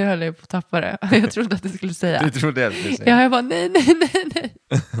 Nu höll jag på att tappa det. Jag trodde att du skulle säga. Du trodde jag skulle säga. Ja, jag bara nej.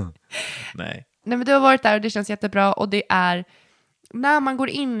 Nej. Nej, men du har varit där och det känns jättebra. Och det är, när man går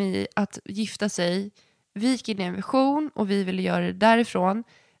in i att gifta sig, vi gick in i en vision och vi ville göra det därifrån.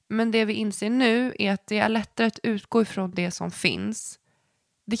 Men det vi inser nu är att det är lättare att utgå ifrån det som finns.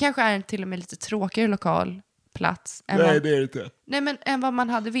 Det kanske är en till och med lite tråkigare lokal plats. Nej, det är det inte. Nej, men än vad man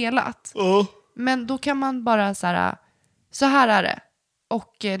hade velat. Men då kan man bara så här är det.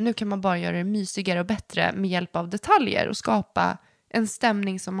 Och nu kan man bara göra det mysigare och bättre med hjälp av detaljer och skapa en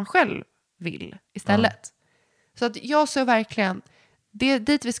stämning som man själv vill istället. Så att jag så verkligen,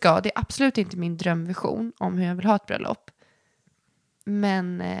 dit vi ska, det är absolut inte min drömvision om hur jag vill ha ett bröllop.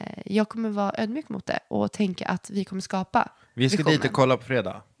 Men jag kommer vara ödmjuk mot det och tänka att vi kommer skapa Vi ska visionen. dit och kolla på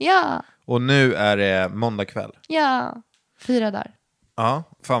fredag. Ja, Och nu är det måndag kväll. ja, fira där. Ja,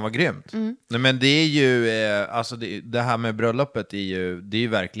 fan vad grymt. Nej, men det är ju, alltså det här med bröllopet det är ju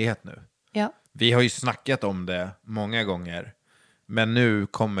verklighet nu. Ja, Vi har ju snackat om det många gånger. Men nu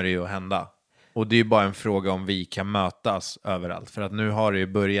kommer det ju att hända. Och det är ju bara en fråga om vi kan mötas överallt. För att nu har det ju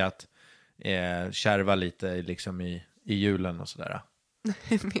börjat kärva lite liksom i julen och sådär.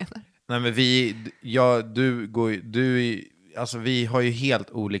 hur menar du? Nej, men alltså vi har ju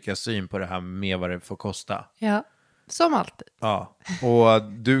helt olika syn på det här med vad det får kosta. Ja, som alltid. Ja, och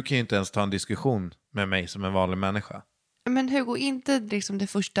du kan ju inte ens ta en diskussion med mig som en vanlig människa. Men Hugo, inte liksom det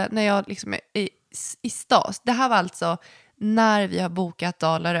första, när jag liksom är i stas. Det här var alltså när vi har bokat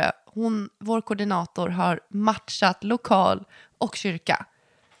Dalarö. Vår koordinator har matchat lokal och kyrka.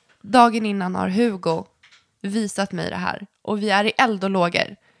 Dagen innan har Hugo visat mig det här. Och vi är i eld och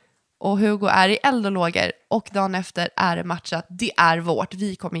lågor. Och Hugo är i eld och lågor. Och dagen efter är det matchat. Det är vårt.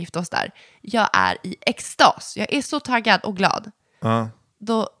 Vi kommer gifta oss där. Jag är i extas. Jag är så taggad och glad. Ja.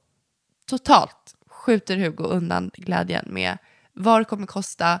 Då totalt skjuter Hugo undan glädjen med vad det kommer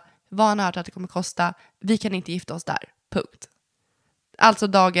kosta, vad han har hört att det kommer kosta. Vi kan inte gifta oss där. Punkt. Alltså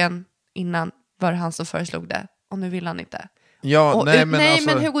dagen innan var det han som föreslog det. Och nu vill han inte. Ja, Och nej,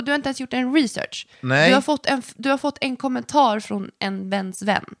 men Hugo, du har inte ens gjort en research. Nej. Du har fått en kommentar från en väns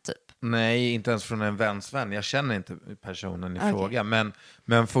vän, typ. Nej, inte ens från en väns vän. Jag känner inte personen i Okej. fråga.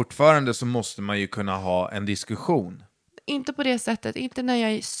 Men fortfarande så måste man ju kunna ha en diskussion. inte på det sättet. Inte när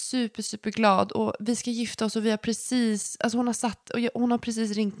jag är super glad och vi ska gifta oss och vi har precis, alltså hon har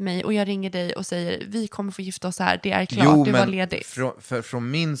precis ringt mig och jag ringer dig och säger vi kommer få gifta oss här, det är klart, du var ledig.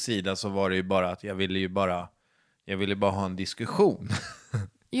 Från min sida så var det ju bara att jag ville bara ha en diskussion.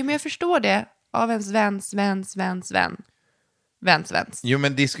 Jo, men jag förstår det av ens väns. Jo,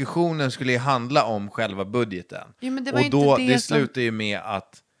 men diskussionen skulle ju handla om själva budgeten. Jo, men det var och då, inte det slutar ju med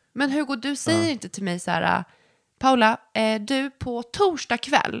att... Men Hugo, du säger inte till mig så här: Paula, du på torsdag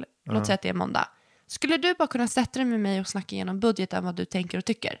kväll, låt säga att det är måndag, skulle du bara kunna sätta dig med mig och snacka igenom budgeten, vad du tänker och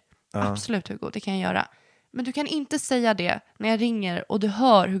tycker? Absolut Hugo, det kan jag göra. Men du kan inte säga det när jag ringer och du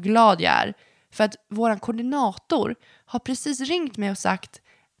hör hur glad jag är. För att våran koordinator har precis ringt mig och sagt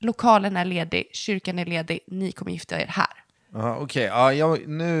lokalen är ledig, kyrkan är ledig, ni kommer gifta er här. Okej.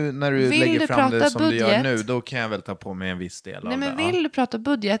 Nu när du lägger fram det som budget, du gör nu, då kan jag väl ta på mig en viss del av det. Men vill du prata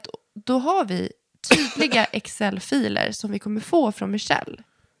budget, då har vi tydliga Excel-filer som vi kommer få från Michelle.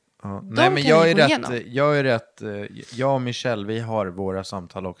 Nej, men jag och Michelle, vi har våra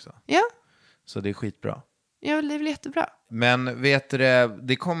samtal också. Ja. Så det är skitbra. Ja, det är väl jättebra. Men vet du,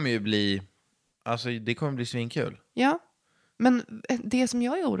 det kommer ju bli... Alltså, det kommer bli svinkul. Ja, men det som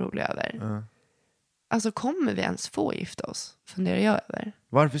jag är orolig över... Alltså, kommer vi ens få gifta oss? Funderar jag över.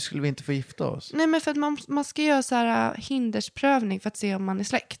 Varför skulle vi inte få gifta oss? Nej, men för att man ska göra så här hindersprövning för att se om man är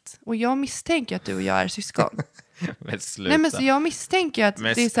släkt. Och jag misstänker att du och jag är syskon. Men sluta. Nej, men så jag misstänker att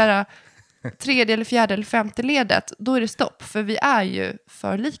det är så här... 3:e eller 4:e eller 5:e ledet, då är det stopp. För vi är ju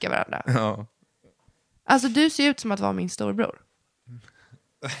för lika varandra. Ja. Alltså, du ser ut som att vara min storbror.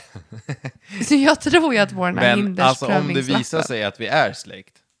 Så jag tror ju att vår hindersprövning... Men alltså, om det visar sig att vi är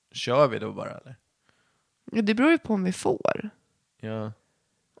släkt, kör vi då bara, eller? Ja, det beror ju på om vi får. Ja.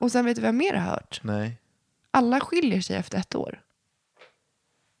 Och sen vet du vad jag mer har hört? Nej. Alla skiljer sig efter 1 år.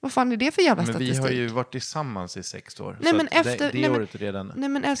 Vad fan är det för jävla statistik? Men vi har ju varit tillsammans i 6 år. Nej, så men efter, det året redan. Nej,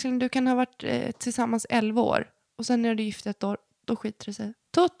 men älskling, du kan ha varit tillsammans 11 år. Och sen när du gift 1 år, då skiter det sig.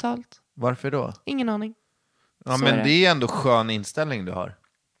 Totalt. Varför då? Ingen aning. Ja, så men det är ändå skön inställning du har.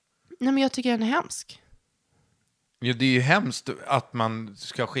 Nej, men jag tycker den är hemsk. Ja, det är ju hemskt att man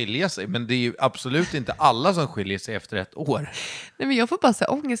ska skilja sig. Men det är ju absolut inte alla som skiljer sig efter 1 år. Nej, men jag får bara säga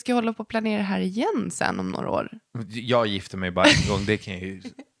ångest. Ska jag hålla på att planera det här igen sen om några år? Jag gifter mig bara en gång. Det kan jag ju...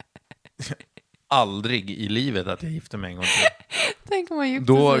 Aldrig i livet att jag gifter mig en gång till. Tänk om man gifter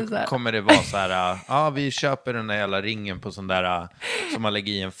då sig så här. Kommer det vara så här, vi köper den där jävla ringen på sån där som man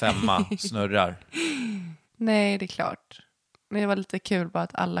lägger i en 5 snurrar. Nej, det är klart. Men det var lite kul bara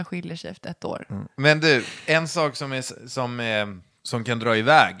att alla skiljer sig efter 1 år. Men du, en sak som kan dra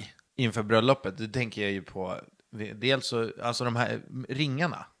iväg inför bröllopet, det tänker jag ju på. Dels så, alltså de här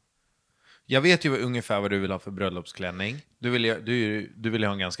ringarna. Jag vet ju ungefär vad du vill ha för bröllopsklänning. Du vill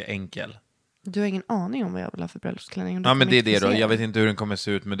ha en ganska enkel. Du har ingen aning om vad jag vill ha för bröllopsklänning. Ja, men det är det då. Jag vet inte hur den kommer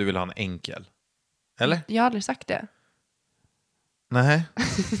se ut, men du vill ha en enkel. Eller? Jag har aldrig sagt det. Nej.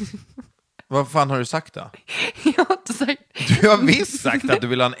 Vad fan har du sagt då? Jag har inte sagt... Du har visst sagt att du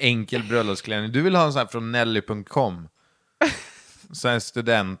vill ha en enkel bröllopsklänning. Du vill ha en sån här från Nelly.com. Så en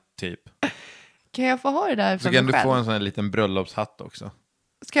student typ. Kan jag få ha det där för så kan du få en sån här liten bröllopshatt också.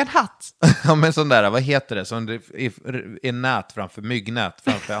 Ska jag ha en hatt? Ja, men sån där, vad heter det? Sån är nät framför, myggnät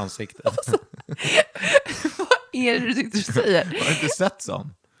framför ansiktet. Alltså, vad är det du sitter och säger? Har du inte sett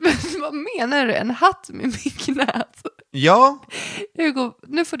sån? Men vad menar du? En hatt med myggnät? Ja. Hugo,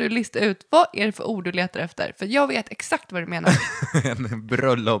 nu får du lista ut, vad är det för ord du letar efter? För jag vet exakt vad du menar. En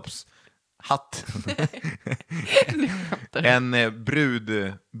bröllopshatt. En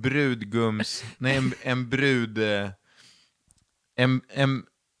brudgums... Nej,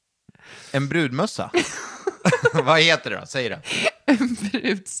 en brudmössa. Vad heter det då? Säg det. En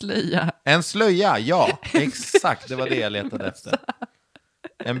brudslöja. En slöja, ja. Exakt, det var det jag letade efter.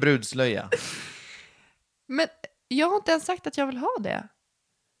 En brudslöja. Men jag har inte ens sagt att jag vill ha det.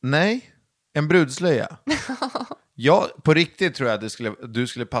 Nej, en brudslöja. Ja, på riktigt tror jag att du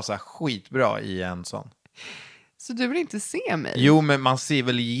skulle passa skitbra i en sån. Så du vill inte se mig? Jo, men man ser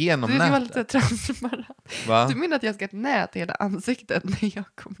väl igenom nätet. Du var lite transparent. Va? Du menar att jag ska ha ett nät i hela ansiktet när jag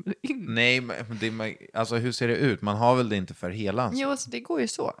kommer in? Nej, men alltså hur ser det ut? Man har väl det inte för hela ansiktet? Jo, alltså, det går ju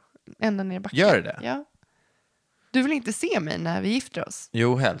så. Ända ner i backen. Gör det? Ja. Du vill inte se mig när vi gifter oss?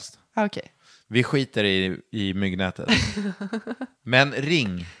 Jo, helst. Okej. Vi skiter i myggnätet. Men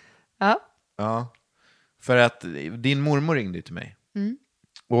ring. Ja. Ja. För att din mormor ringde till mig. Mm.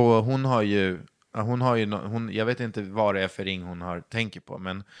 Och hon har ju jag vet inte vad det är för ring hon tänker på,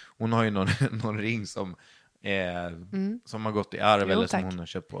 men hon har ju någon ring som som har gått i arv eller som hon har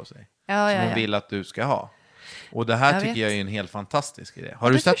köpt på sig. Ja, som hon vill att du ska ha. Och det här tycker jag är en helt fantastisk idé.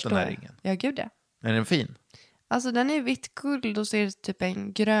 Har du sett den här ringen? Ja, gud ja. Är den fin? Alltså den är vitt guld och så är det typ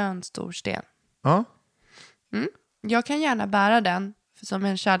en grön stor sten. Ja. Jag kan gärna bära den som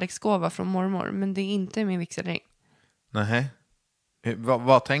en kärleksgåva från mormor. Men det är inte min vigselring. Nej.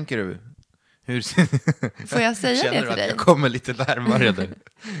 Vad tänker du? Får jag säga det till dig? Känner du att jag kommer lite närmare nu?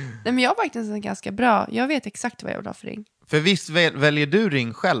 Nej, men jag har faktiskt en ganska bra. Jag vet exakt vad jag vill ha för ring. För visst väljer du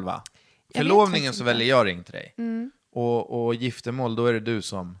ring själv, va? Förlovningen så väljer jag ring till dig. Och giftermål, då är det du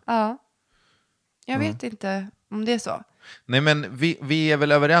som... Ja. Jag vet inte om det är så. Nej, men vi är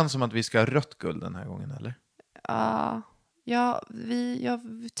väl överens om att vi ska ha rött guld den här gången, eller? Ja, jag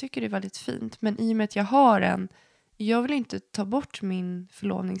tycker det är väldigt fint. Men i och med att jag har en... Jag vill inte ta bort min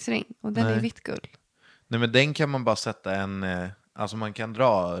förlovningsring. Och den är vitt guld. Nej, men den kan man bara sätta en... Alltså man kan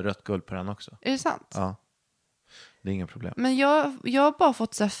dra rött guld på den också. Är det sant? Ja. Det är inga problem. Men jag har bara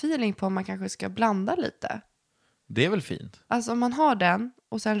fått så här feeling på om man kanske ska blanda lite. Det är väl fint? Alltså om man har den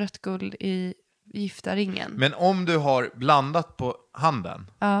och sen rött guld i gifta ringen. Men om du har blandat på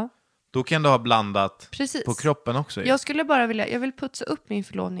handen, då kan du ha blandat på kroppen också. Jag skulle bara jag vill putsa upp min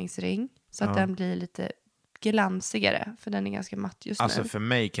förlovningsring så att den blir lite glansigare. För den är ganska matt just nu. Alltså för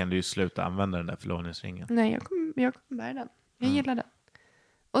mig kan du ju sluta använda den där förlovningsringen. Nej, jag kommer bära den. Jag gillar den.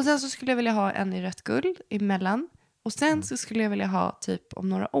 Och sen så skulle jag vilja ha en i rött guld emellan. Och sen så skulle jag vilja ha typ om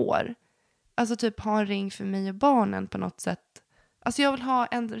några år. Alltså typ ha en ring för mig och barnen på något sätt. Alltså jag vill ha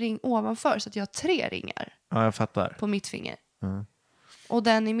en ring ovanför så att jag har 3 ringar. Ja, jag fattar. På mitt finger. Och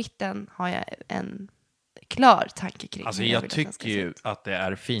den i mitten har jag en klar tanke kring. Alltså jag tycker ju att det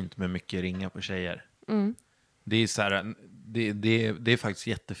är fint med mycket ringar på tjejer. Det är så här, det är faktiskt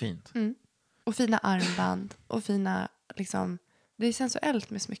jättefint. Och fina armband och fina liksom, det är sensuellt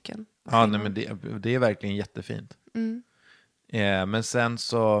med smycken. Ja, nej, men det är verkligen jättefint. Men sen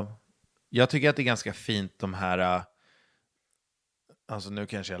så, jag tycker att det är ganska fint de här, alltså nu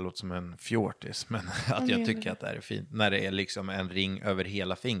kanske jag låter som en fjortis, men att jag tycker att det är fint när det är liksom en ring över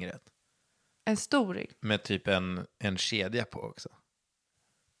hela fingret. En stor ring? Med typ en kedja på också.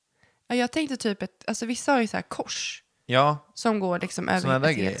 Ja, jag tänkte typ alltså vissa har ju så här kors. Ja. Som går liksom över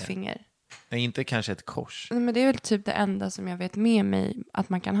ett helt finger. Nej, inte kanske ett kors. Nej, men det är väl typ det enda som jag vet med mig att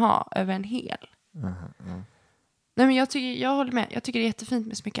man kan ha över en hel. Nej, men jag håller med. Jag tycker det är jättefint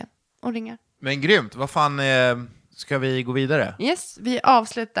med smycken och ringar. Men grymt. Vad fan, ska vi gå vidare? Yes, vi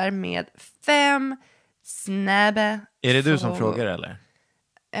avslutar med 5 snabba. Är det du som frågar eller?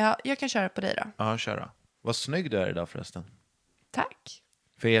 Ja, jag kan köra på dig då. Ja, kör då. Vad snygg du är idag förresten. Tack.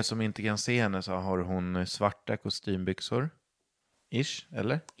 För er som inte kan se henne så har hon svarta kostymbyxor. Ish,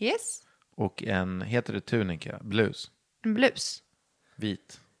 eller? Yes. Och heter det tunika? Blus? En blus.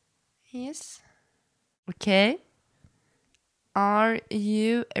 Vit. Yes. Okej. Are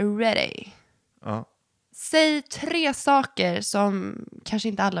you ready? Ja. Säg 3 saker som kanske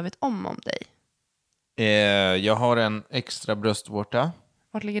inte alla vet om dig. Jag har en extra bröstvårta.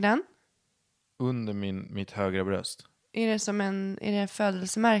 Vart ligger den? Under mitt högra bröst. Är det en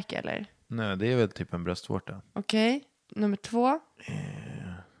födelsemärke eller? Nej, det är väl typ en bröstvårta. Okej. Nummer 2.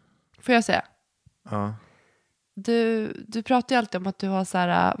 Får jag säga? Ja. Du pratar ju alltid om att du har så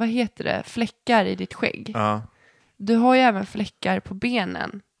här, vad heter det? Fläckar i ditt skägg. Ja. Du har ju även fläckar på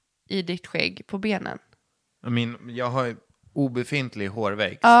benen. I ditt skägg på benen. Jag har obefintlig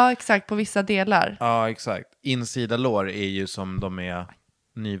hårväxt. Ja, exakt. På vissa delar. Ja, exakt. Insida lår är ju som de är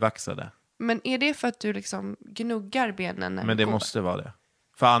nyvaxade. Men är det för att du liksom gnuggar benen? Men det måste vara det.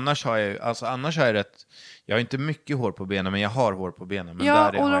 För annars har jag rätt... Jag har inte mycket hår på benen, men jag har hår på benen. Men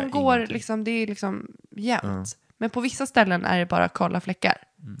ja, där och har de går liksom, det är liksom jämnt. Men på vissa ställen är det bara kalla fläckar.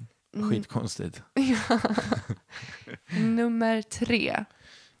 Skitkonstigt. Nummer 3.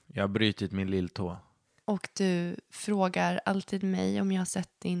 Jag har brytit min lilltå. Och du frågar alltid mig om jag har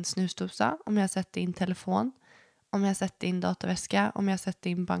sett din snusdosa, om jag har sett din telefon, om jag har sett din datorväska, om jag har sett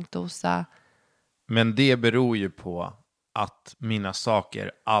din bankdosa. Men det beror ju på att mina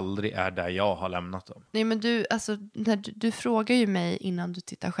saker aldrig är där jag har lämnat dem. Nej, men du frågar ju mig innan du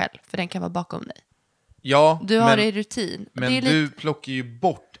tittar själv, för den kan vara bakom dig. Ja, du har det i rutin. Men du plockar ju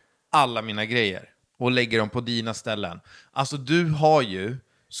bort alla mina grejer och lägger dem på dina ställen. Alltså du har ju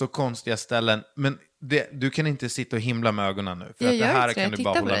så konstiga ställen, men du kan inte sitta och himla med ögonen nu. För att det här kan du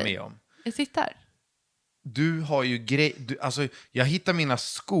bara hålla med om. Jag tittar. Du har ju alltså jag hittar mina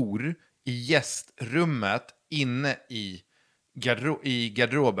skor i gästrummet inne i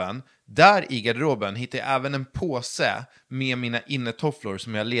garderoben. Där i garderoben hittar jag även en påse med mina innetofflor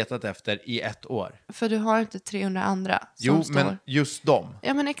som jag har letat efter i 1 år. För du har inte 300 andra som Jo, står. men just dem.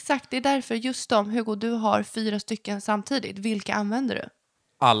 Ja, men exakt. Det är därför just dem. Hugo, du har 4 stycken samtidigt. Vilka använder du?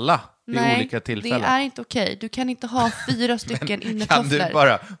 alla vid olika tillfällen. Nej, det är inte okej. Du kan inte ha 4 stycken innetofflor. Kan du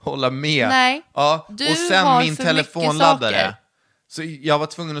bara hålla med? Nej, ja. du och sen har min för telefonladdare. mycket saker. Så jag var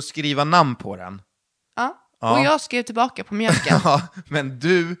tvungen att skriva namn på den. Ja, och jag skrev tillbaka på mjölken. Ja, men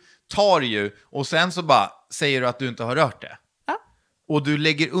du tar ju, och sen så bara säger du att du inte har rört det. Ja. Och du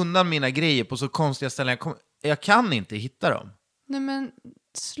lägger undan mina grejer på så konstiga ställen. Jag kan inte hitta dem. Nej, men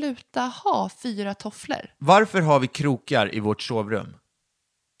sluta ha 4 tofflor. Varför har vi krokar i vårt sovrum?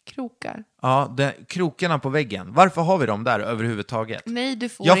 Krokar? Ja, krokarna på väggen. Varför har vi dem där överhuvudtaget? Nej, du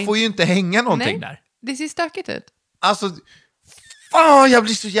får jag får ju inte hänga någonting där. Det ser stökigt ut. Alltså, fan, jag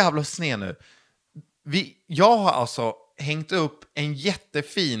blir så jävla sned nu. Jag har alltså hängt upp en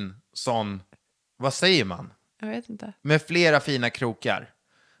jättefin sån, vad säger man? Jag vet inte. Med flera fina krokar.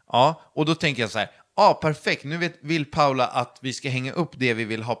 Ja, och då tänker jag så här, perfekt, nu vill Paula att vi ska hänga upp det vi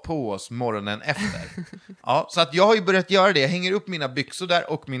vill ha på oss morgonen efter. Ja, så att jag har ju börjat göra det. Jag hänger upp mina byxor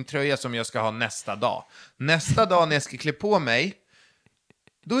där och min tröja som jag ska ha nästa dag. Nästa dag när jag ska klä på mig,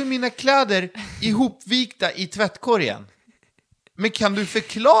 då är mina kläder ihopvikta i tvättkorgen. Men kan du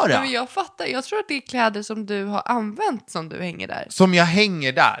förklara? Men jag fattar, jag tror att det är kläder som du har använt som du hänger där. Som jag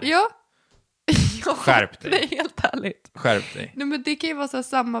hänger där? Ja. Skärp dig. Det är helt ärligt. Skärp dig. Nej, men det kan ju vara så här,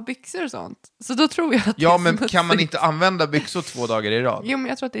 samma byxor och sånt. Så då tror jag att det är men smutsigt. kan man inte använda byxor 2 dagar i rad? Jo, men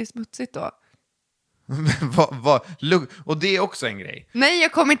jag tror att det är smutsigt då. Och det är också en grej. Nej,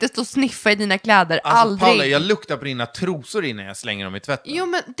 jag kommer inte stå och sniffa i dina kläder, alltså, aldrig. Paula, jag luktar på dina trosor innan jag slänger dem i tvätten. Jo,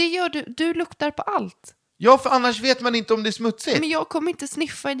 men det gör du. Du luktar på allt. Ja, för annars vet man inte om det är smutsigt. Men jag kommer inte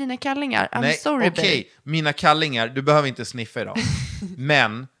sniffa i dina kallingar. Nej, sorry, okej. Mina kallingar, du behöver inte sniffa idag.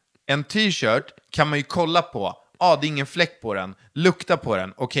 Men en t-shirt kan man ju kolla på. Det är ingen fläck på den. Lukta på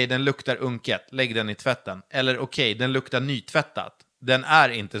den. Okej, den luktar unket. Lägg den i tvätten. Eller okej, den luktar nytvättat. Den är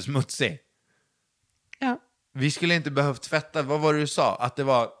inte smutsig. Ja. Vi skulle inte behövt tvätta. Vad var det du sa? Att det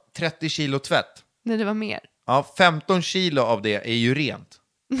var 30 kilo tvätt. Nej, det var mer. Ja, 15 kilo av det är ju rent.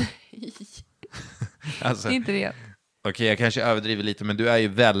 Nej. Alltså, det är inte det. Okej, jag kanske överdriver lite, men du är ju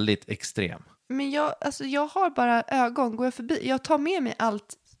väldigt extrem. Men jag har bara ögon. Går jag förbi? Jag tar med mig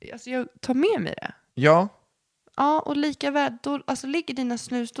allt. Alltså, jag tar med mig det. Ja. Ja, och lika väl, då ligger dina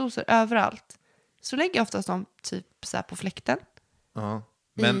snusdosor överallt. Så lägger jag oftast dem typ så här på fläkten. Ja.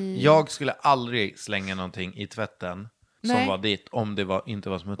 Men jag skulle aldrig slänga någonting i tvätten som var ditt om det inte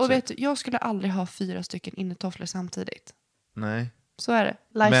var smutsigt. Och vet du, jag skulle aldrig ha 4 stycken innetofflor samtidigt. Nej. Så är det.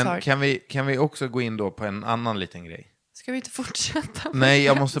 Life's hard. Men kan vi också gå in då på en annan liten grej? Ska vi inte fortsätta? Nej,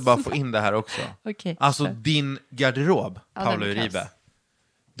 jag måste bara få in det här också. Okay, alltså din garderob, Paula Uribe.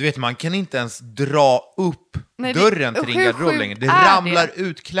 Du vet, man kan inte ens dra upp dörren till din garderob längre. Det ramlar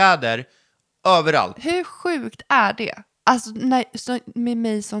ut kläder överallt. Hur sjukt är det? Alltså med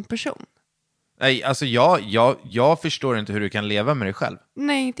mig som person. Nej, alltså jag förstår inte hur du kan leva med dig själv.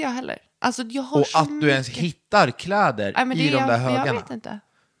 Nej, inte jag heller. Alltså, jag har och att du ens hittar kläder i de där högarna. Jag vet inte.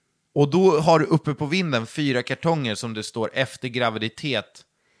 Och då har du uppe på vinden 4 kartonger som det står efter graviditet.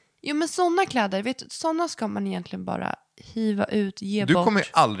 Jo, men sådana kläder, vet du, sådana ska man egentligen bara hiva ut, ge bort. Du kommer ju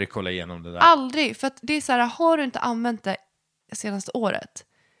aldrig kolla igenom det där. Aldrig, för att det är så här, har du inte använt det senaste året,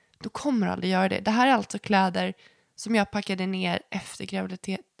 då kommer du aldrig göra det. Det här är alltså kläder som jag packade ner efter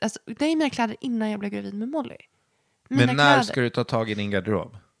graviditet. Alltså, det är mina kläder innan jag blev gravid med Molly. Men när ska du ta tag i din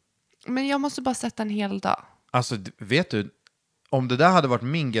garderob? Men jag måste bara sätta en hel dag. Alltså, vet du, om det där hade varit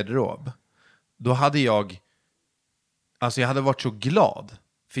min garderob, då hade jag hade varit så glad.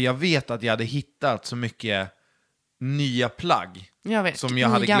 För jag vet att jag hade hittat så mycket nya plagg som jag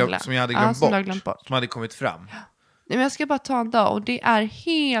hade glömt bort. Som hade kommit fram. Nej, men jag ska bara ta en dag, och det är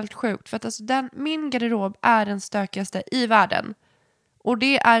helt sjukt. För att alltså, min garderob är den stökigaste i världen. Och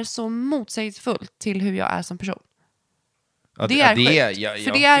det är så motsägelsefullt till hur jag är som person. Ja, det är sjukt.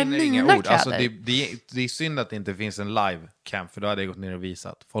 För det är mina kläder. Alltså, det är synd att det inte finns en live-cam, för då hade jag gått ner och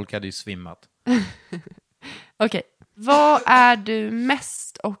visat. Folk hade ju svimmat. Okej. Vad är du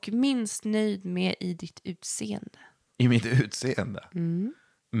mest och minst nöjd med i ditt utseende? I mitt utseende?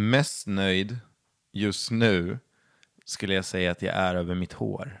 Mest nöjd just nu skulle jag säga att jag är över mitt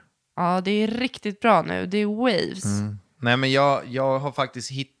hår. Ja, det är riktigt bra nu. Det är waves. Nej, men jag har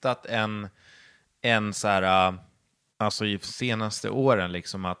faktiskt hittat en så här, alltså i senaste åren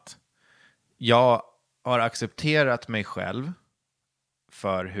liksom, att jag har accepterat mig själv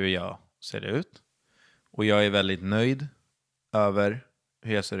för hur jag ser ut. Och jag är väldigt nöjd över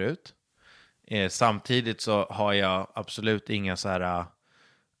hur jag ser ut. Samtidigt så har jag absolut inga så här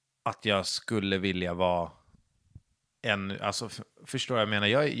att jag skulle vilja vara alltså förstår jag menar,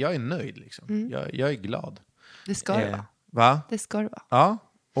 jag är nöjd liksom. Jag är glad. Det ska du vara. Va? Det ska du vara. Ja,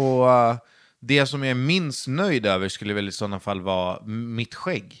 och det som jag är minst nöjd över skulle väl i sådana fall vara mitt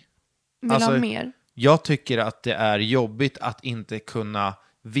skägg. Vill ha mer? Jag tycker att det är jobbigt att inte kunna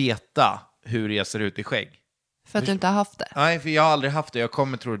veta hur jag ser ut i skägg. För att du inte har haft det? Nej, för jag har aldrig haft det. Jag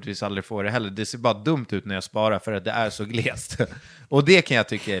kommer troligtvis aldrig få det heller. Det ser bara dumt ut när jag sparar för att det är så glest. Och det kan jag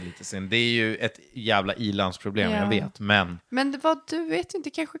tycka är lite synd. Det är ju ett jävla ilandsproblem, jag vet. Men du vet ju inte,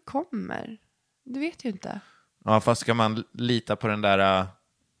 kanske kommer. Du vet ju inte. Ja, fast ska man lita på den där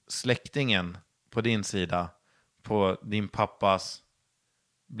släktingen på din sida, på din pappas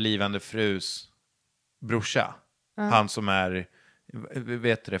blivande frus brorsa, han som är,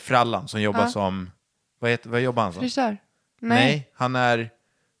 vet du det, frallan som jobbar som, vad jobbar han som? Frisör? Nej, han är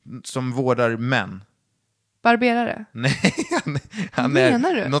som vårdar män. Barberare? Nej, han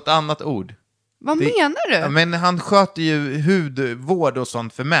menar är du? något annat ord. Vad menar du? Men han sköter ju hudvård och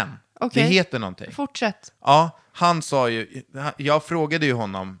sånt för män. Okay. Det heter någonting. Fortsätt. Ja, han sa ju, jag frågade ju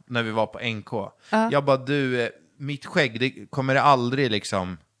honom när vi var på NK. Jag bara, mitt skägg, det kommer aldrig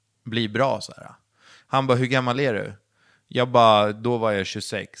liksom bli bra så här. Han bara, hur gammal är du? Jag bara, då var jag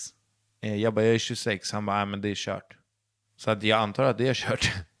 26. Jag bara, jag är 26. Han bara, nej men det är kört. Så att jag antar att det är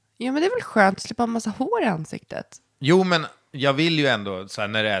kört. Ja, men det är väl skönt att slippa en massa hår i ansiktet. Jo, men jag vill ju ändå, så här,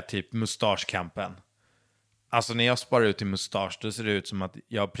 när det är typ mustaschkampen. Alltså när jag sparar ut i mustasch, då ser det ut som att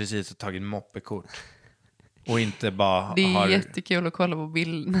jag precis har tagit moppekort. Och inte bara det är jättekul att kolla på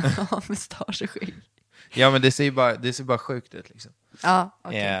bilderna av mustasch och skägg. Ja, men det ser bara sjukt ut liksom. Ja,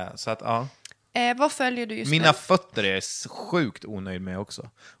 okej. Så att, ja. Vad följer du just nu? Mina fötter är jag sjukt onöjd med också.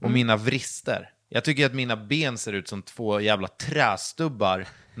 Och mina vrister. Jag tycker att mina ben ser ut som 2 jävla trästubbar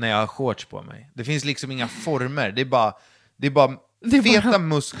när jag har shorts på mig. Det finns liksom inga former. Det är bara feta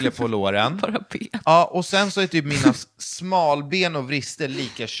muskler på låren. Bara ben. Ja, och sen så är typ mina smalben och vrister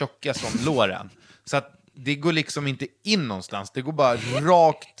lika tjocka som låren. Så att det går liksom inte in någonstans. Det går bara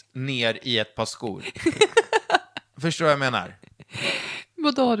rakt ner i ett par skor. Förstår vad jag menar?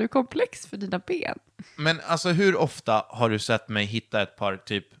 Vadå, har du komplex för dina ben? Men alltså hur ofta har du sett mig hitta ett par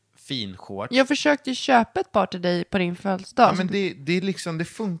typ finshorts? Jag försökte köpa ett par till dig på din födelsedag. Ja, men det är liksom, det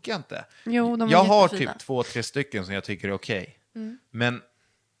funkar inte. Jo, de är jag har jättefina. typ 2-3 stycken som jag tycker är okej. Men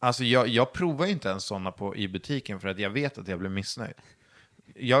alltså jag provar ju inte ens sådana i butiken för att jag vet att jag blir missnöjd.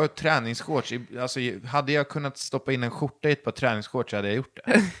 Jag har träningsshorts. Alltså, hade jag kunnat stoppa in en skjorta i ett par träningsshorts hade jag gjort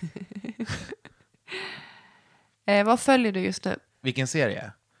det. Vad följer du just nu? Vilken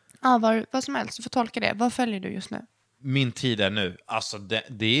serie? Ja, vad som helst. Du får tolka det. Vad följer du just nu? Min tid är nu. Alltså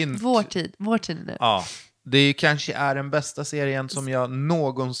det är inte... Vår tid är nu. Ja. Det kanske är den bästa serien som jag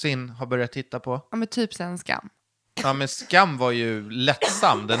någonsin har börjat titta på. Ja, men typ sen Skam. Ja, men Skam var ju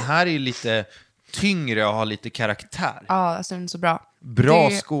lättsam. Den här är ju lite tyngre och har lite karaktär. Ja, alltså den är så bra. Bra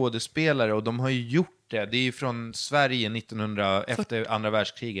skådespelare och de har ju gjort det. Det är ju från Sverige efter andra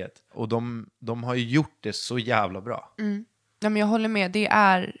världskriget. Och de har ju gjort det så jävla bra. Ja, men jag håller med. Det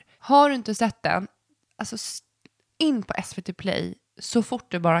är... Har du inte sett den, alltså in på SVT Play så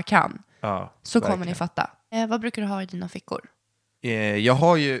fort du bara kan. Ja, så verkligen. kommer ni fatta. Vad brukar du ha i dina fickor?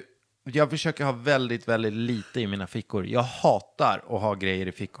 Jag försöker ha väldigt, väldigt lite i mina fickor. Jag hatar att ha grejer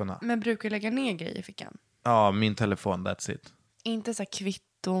i fickorna. Men brukar du lägga ner grejer i fickan? Ja, min telefon, that's it. Inte så här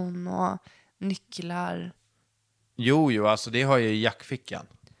kvitton och nycklar. Jo, alltså det har jag i jackfickan.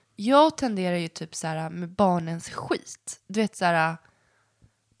 Jag tenderar ju typ så här med barnens skit. Du vet så här,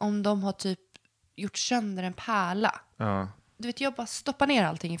 om de har typ gjort sönder en pärla. Ja. Du vet, jag bara stoppar ner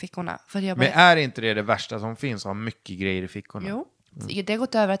allting i fickorna. För jag bara... Men är inte det värsta som finns att ha mycket grejer i fickorna? Jo. Det har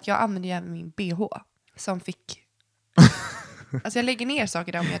gått över att jag använder ju även min BH som fick. Alltså jag lägger ner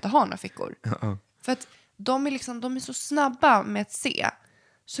saker där om jag inte har några fickor. För att de är så snabba med att se.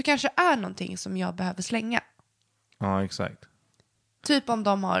 Så kanske är någonting som jag behöver slänga. Ja, exakt. Typ om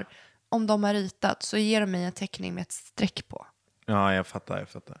de har ritat så ger de mig en teckning med ett streck på. Ja, jag fattar.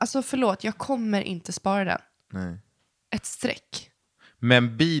 Alltså förlåt, jag kommer inte spara den. Nej. Ett streck.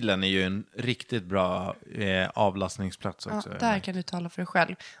 Men bilen är ju en riktigt bra avlastningsplats också. Ja, där kan du tala för dig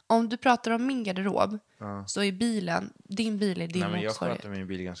själv. Om du pratar om min garderob så är din bil är din Nej, men jag motsvarighet. sköter min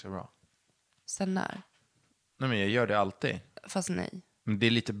bil ganska bra. Sen när? Nej, men jag gör det alltid. Fast nej. Men det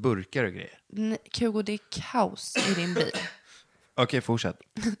är lite burkar och grejer. Hugo, det är kaos i din bil. Okej, fortsätt.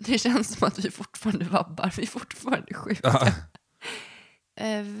 Det känns som att vi fortfarande vabbar. Vi är fortfarande sjuka.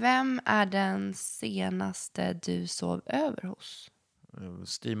 Vem är den senaste du sov över hos?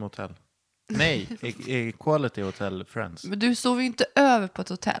 Steam Hotel. Nej, Quality Hotel Friends. Men du sov ju inte över på ett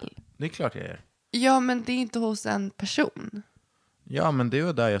hotell. Det är klart jag gör. Ja, men det är inte hos en person. Ja, men det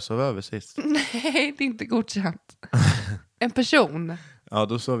var där jag sov över sist. Nej, det är inte godkänt. En person. Ja,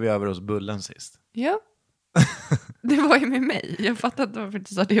 då sov vi över hos Bullen sist. Ja. Det var ju med mig. Jag fattar inte varför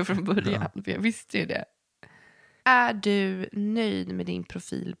du sa det från början. Ja. För jag visste ju det. Är du nöjd med din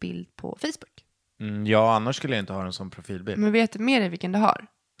profilbild på Facebook? Ja, annars skulle jag inte ha en sån profilbild. Men vet du mer vilken du har?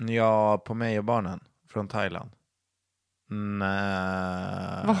 Ja, på mig och barnen. Från Thailand.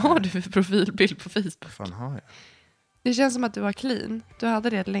 Nej. Vad har du för profilbild på Facebook? Vad fan har jag? Det känns som att du var clean. Du hade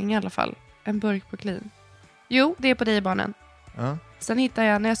det länge i alla fall. En burk på clean. Jo, det är på dig och barnen. Sen hittar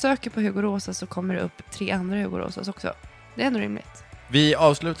jag, när jag söker på Hugo Rosa så kommer det upp 3 andra Hugo Rosas också. Det är ändå rimligt. Vi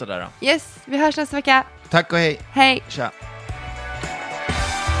avslutar där då. Yes, vi hörs nästa vecka. Tack och hej. Hej. Tja.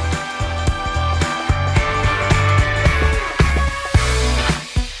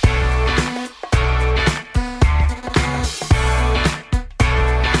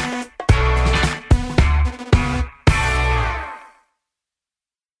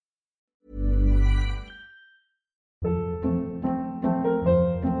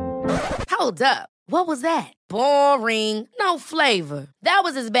 Hold up. What was that? Boring. No flavor. That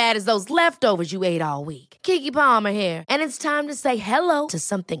was as bad as those leftovers you ate all week. Keke Palmer here, and it's time to say hello to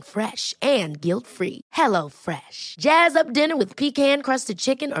something fresh and guilt-free. Hello Fresh. Jazz up dinner with pecan-crusted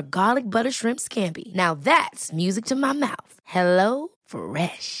chicken or garlic butter shrimp scampi. Now that's music to my mouth. Hello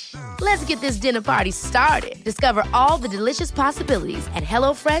Fresh. Let's get this dinner party started. Discover all the delicious possibilities at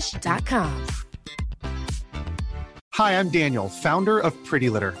hellofresh.com. Hi, I'm Daniel, founder of Pretty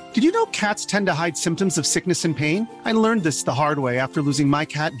Litter. Did you know cats tend to hide symptoms of sickness and pain? I learned this the hard way after losing my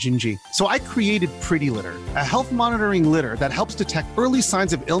cat, Gingy. So I created Pretty Litter, a health monitoring litter that helps detect early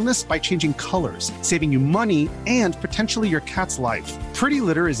signs of illness by changing colors, saving you money and potentially your cat's life. Pretty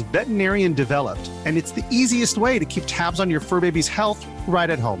Litter is veterinarian developed, and it's the easiest way to keep tabs on your fur baby's health right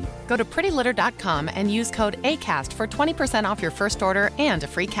at home. Go to prettylitter.com and use code ACAST for 20% off your first order and a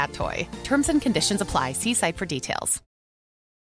free cat toy. Terms and conditions apply. See site for details.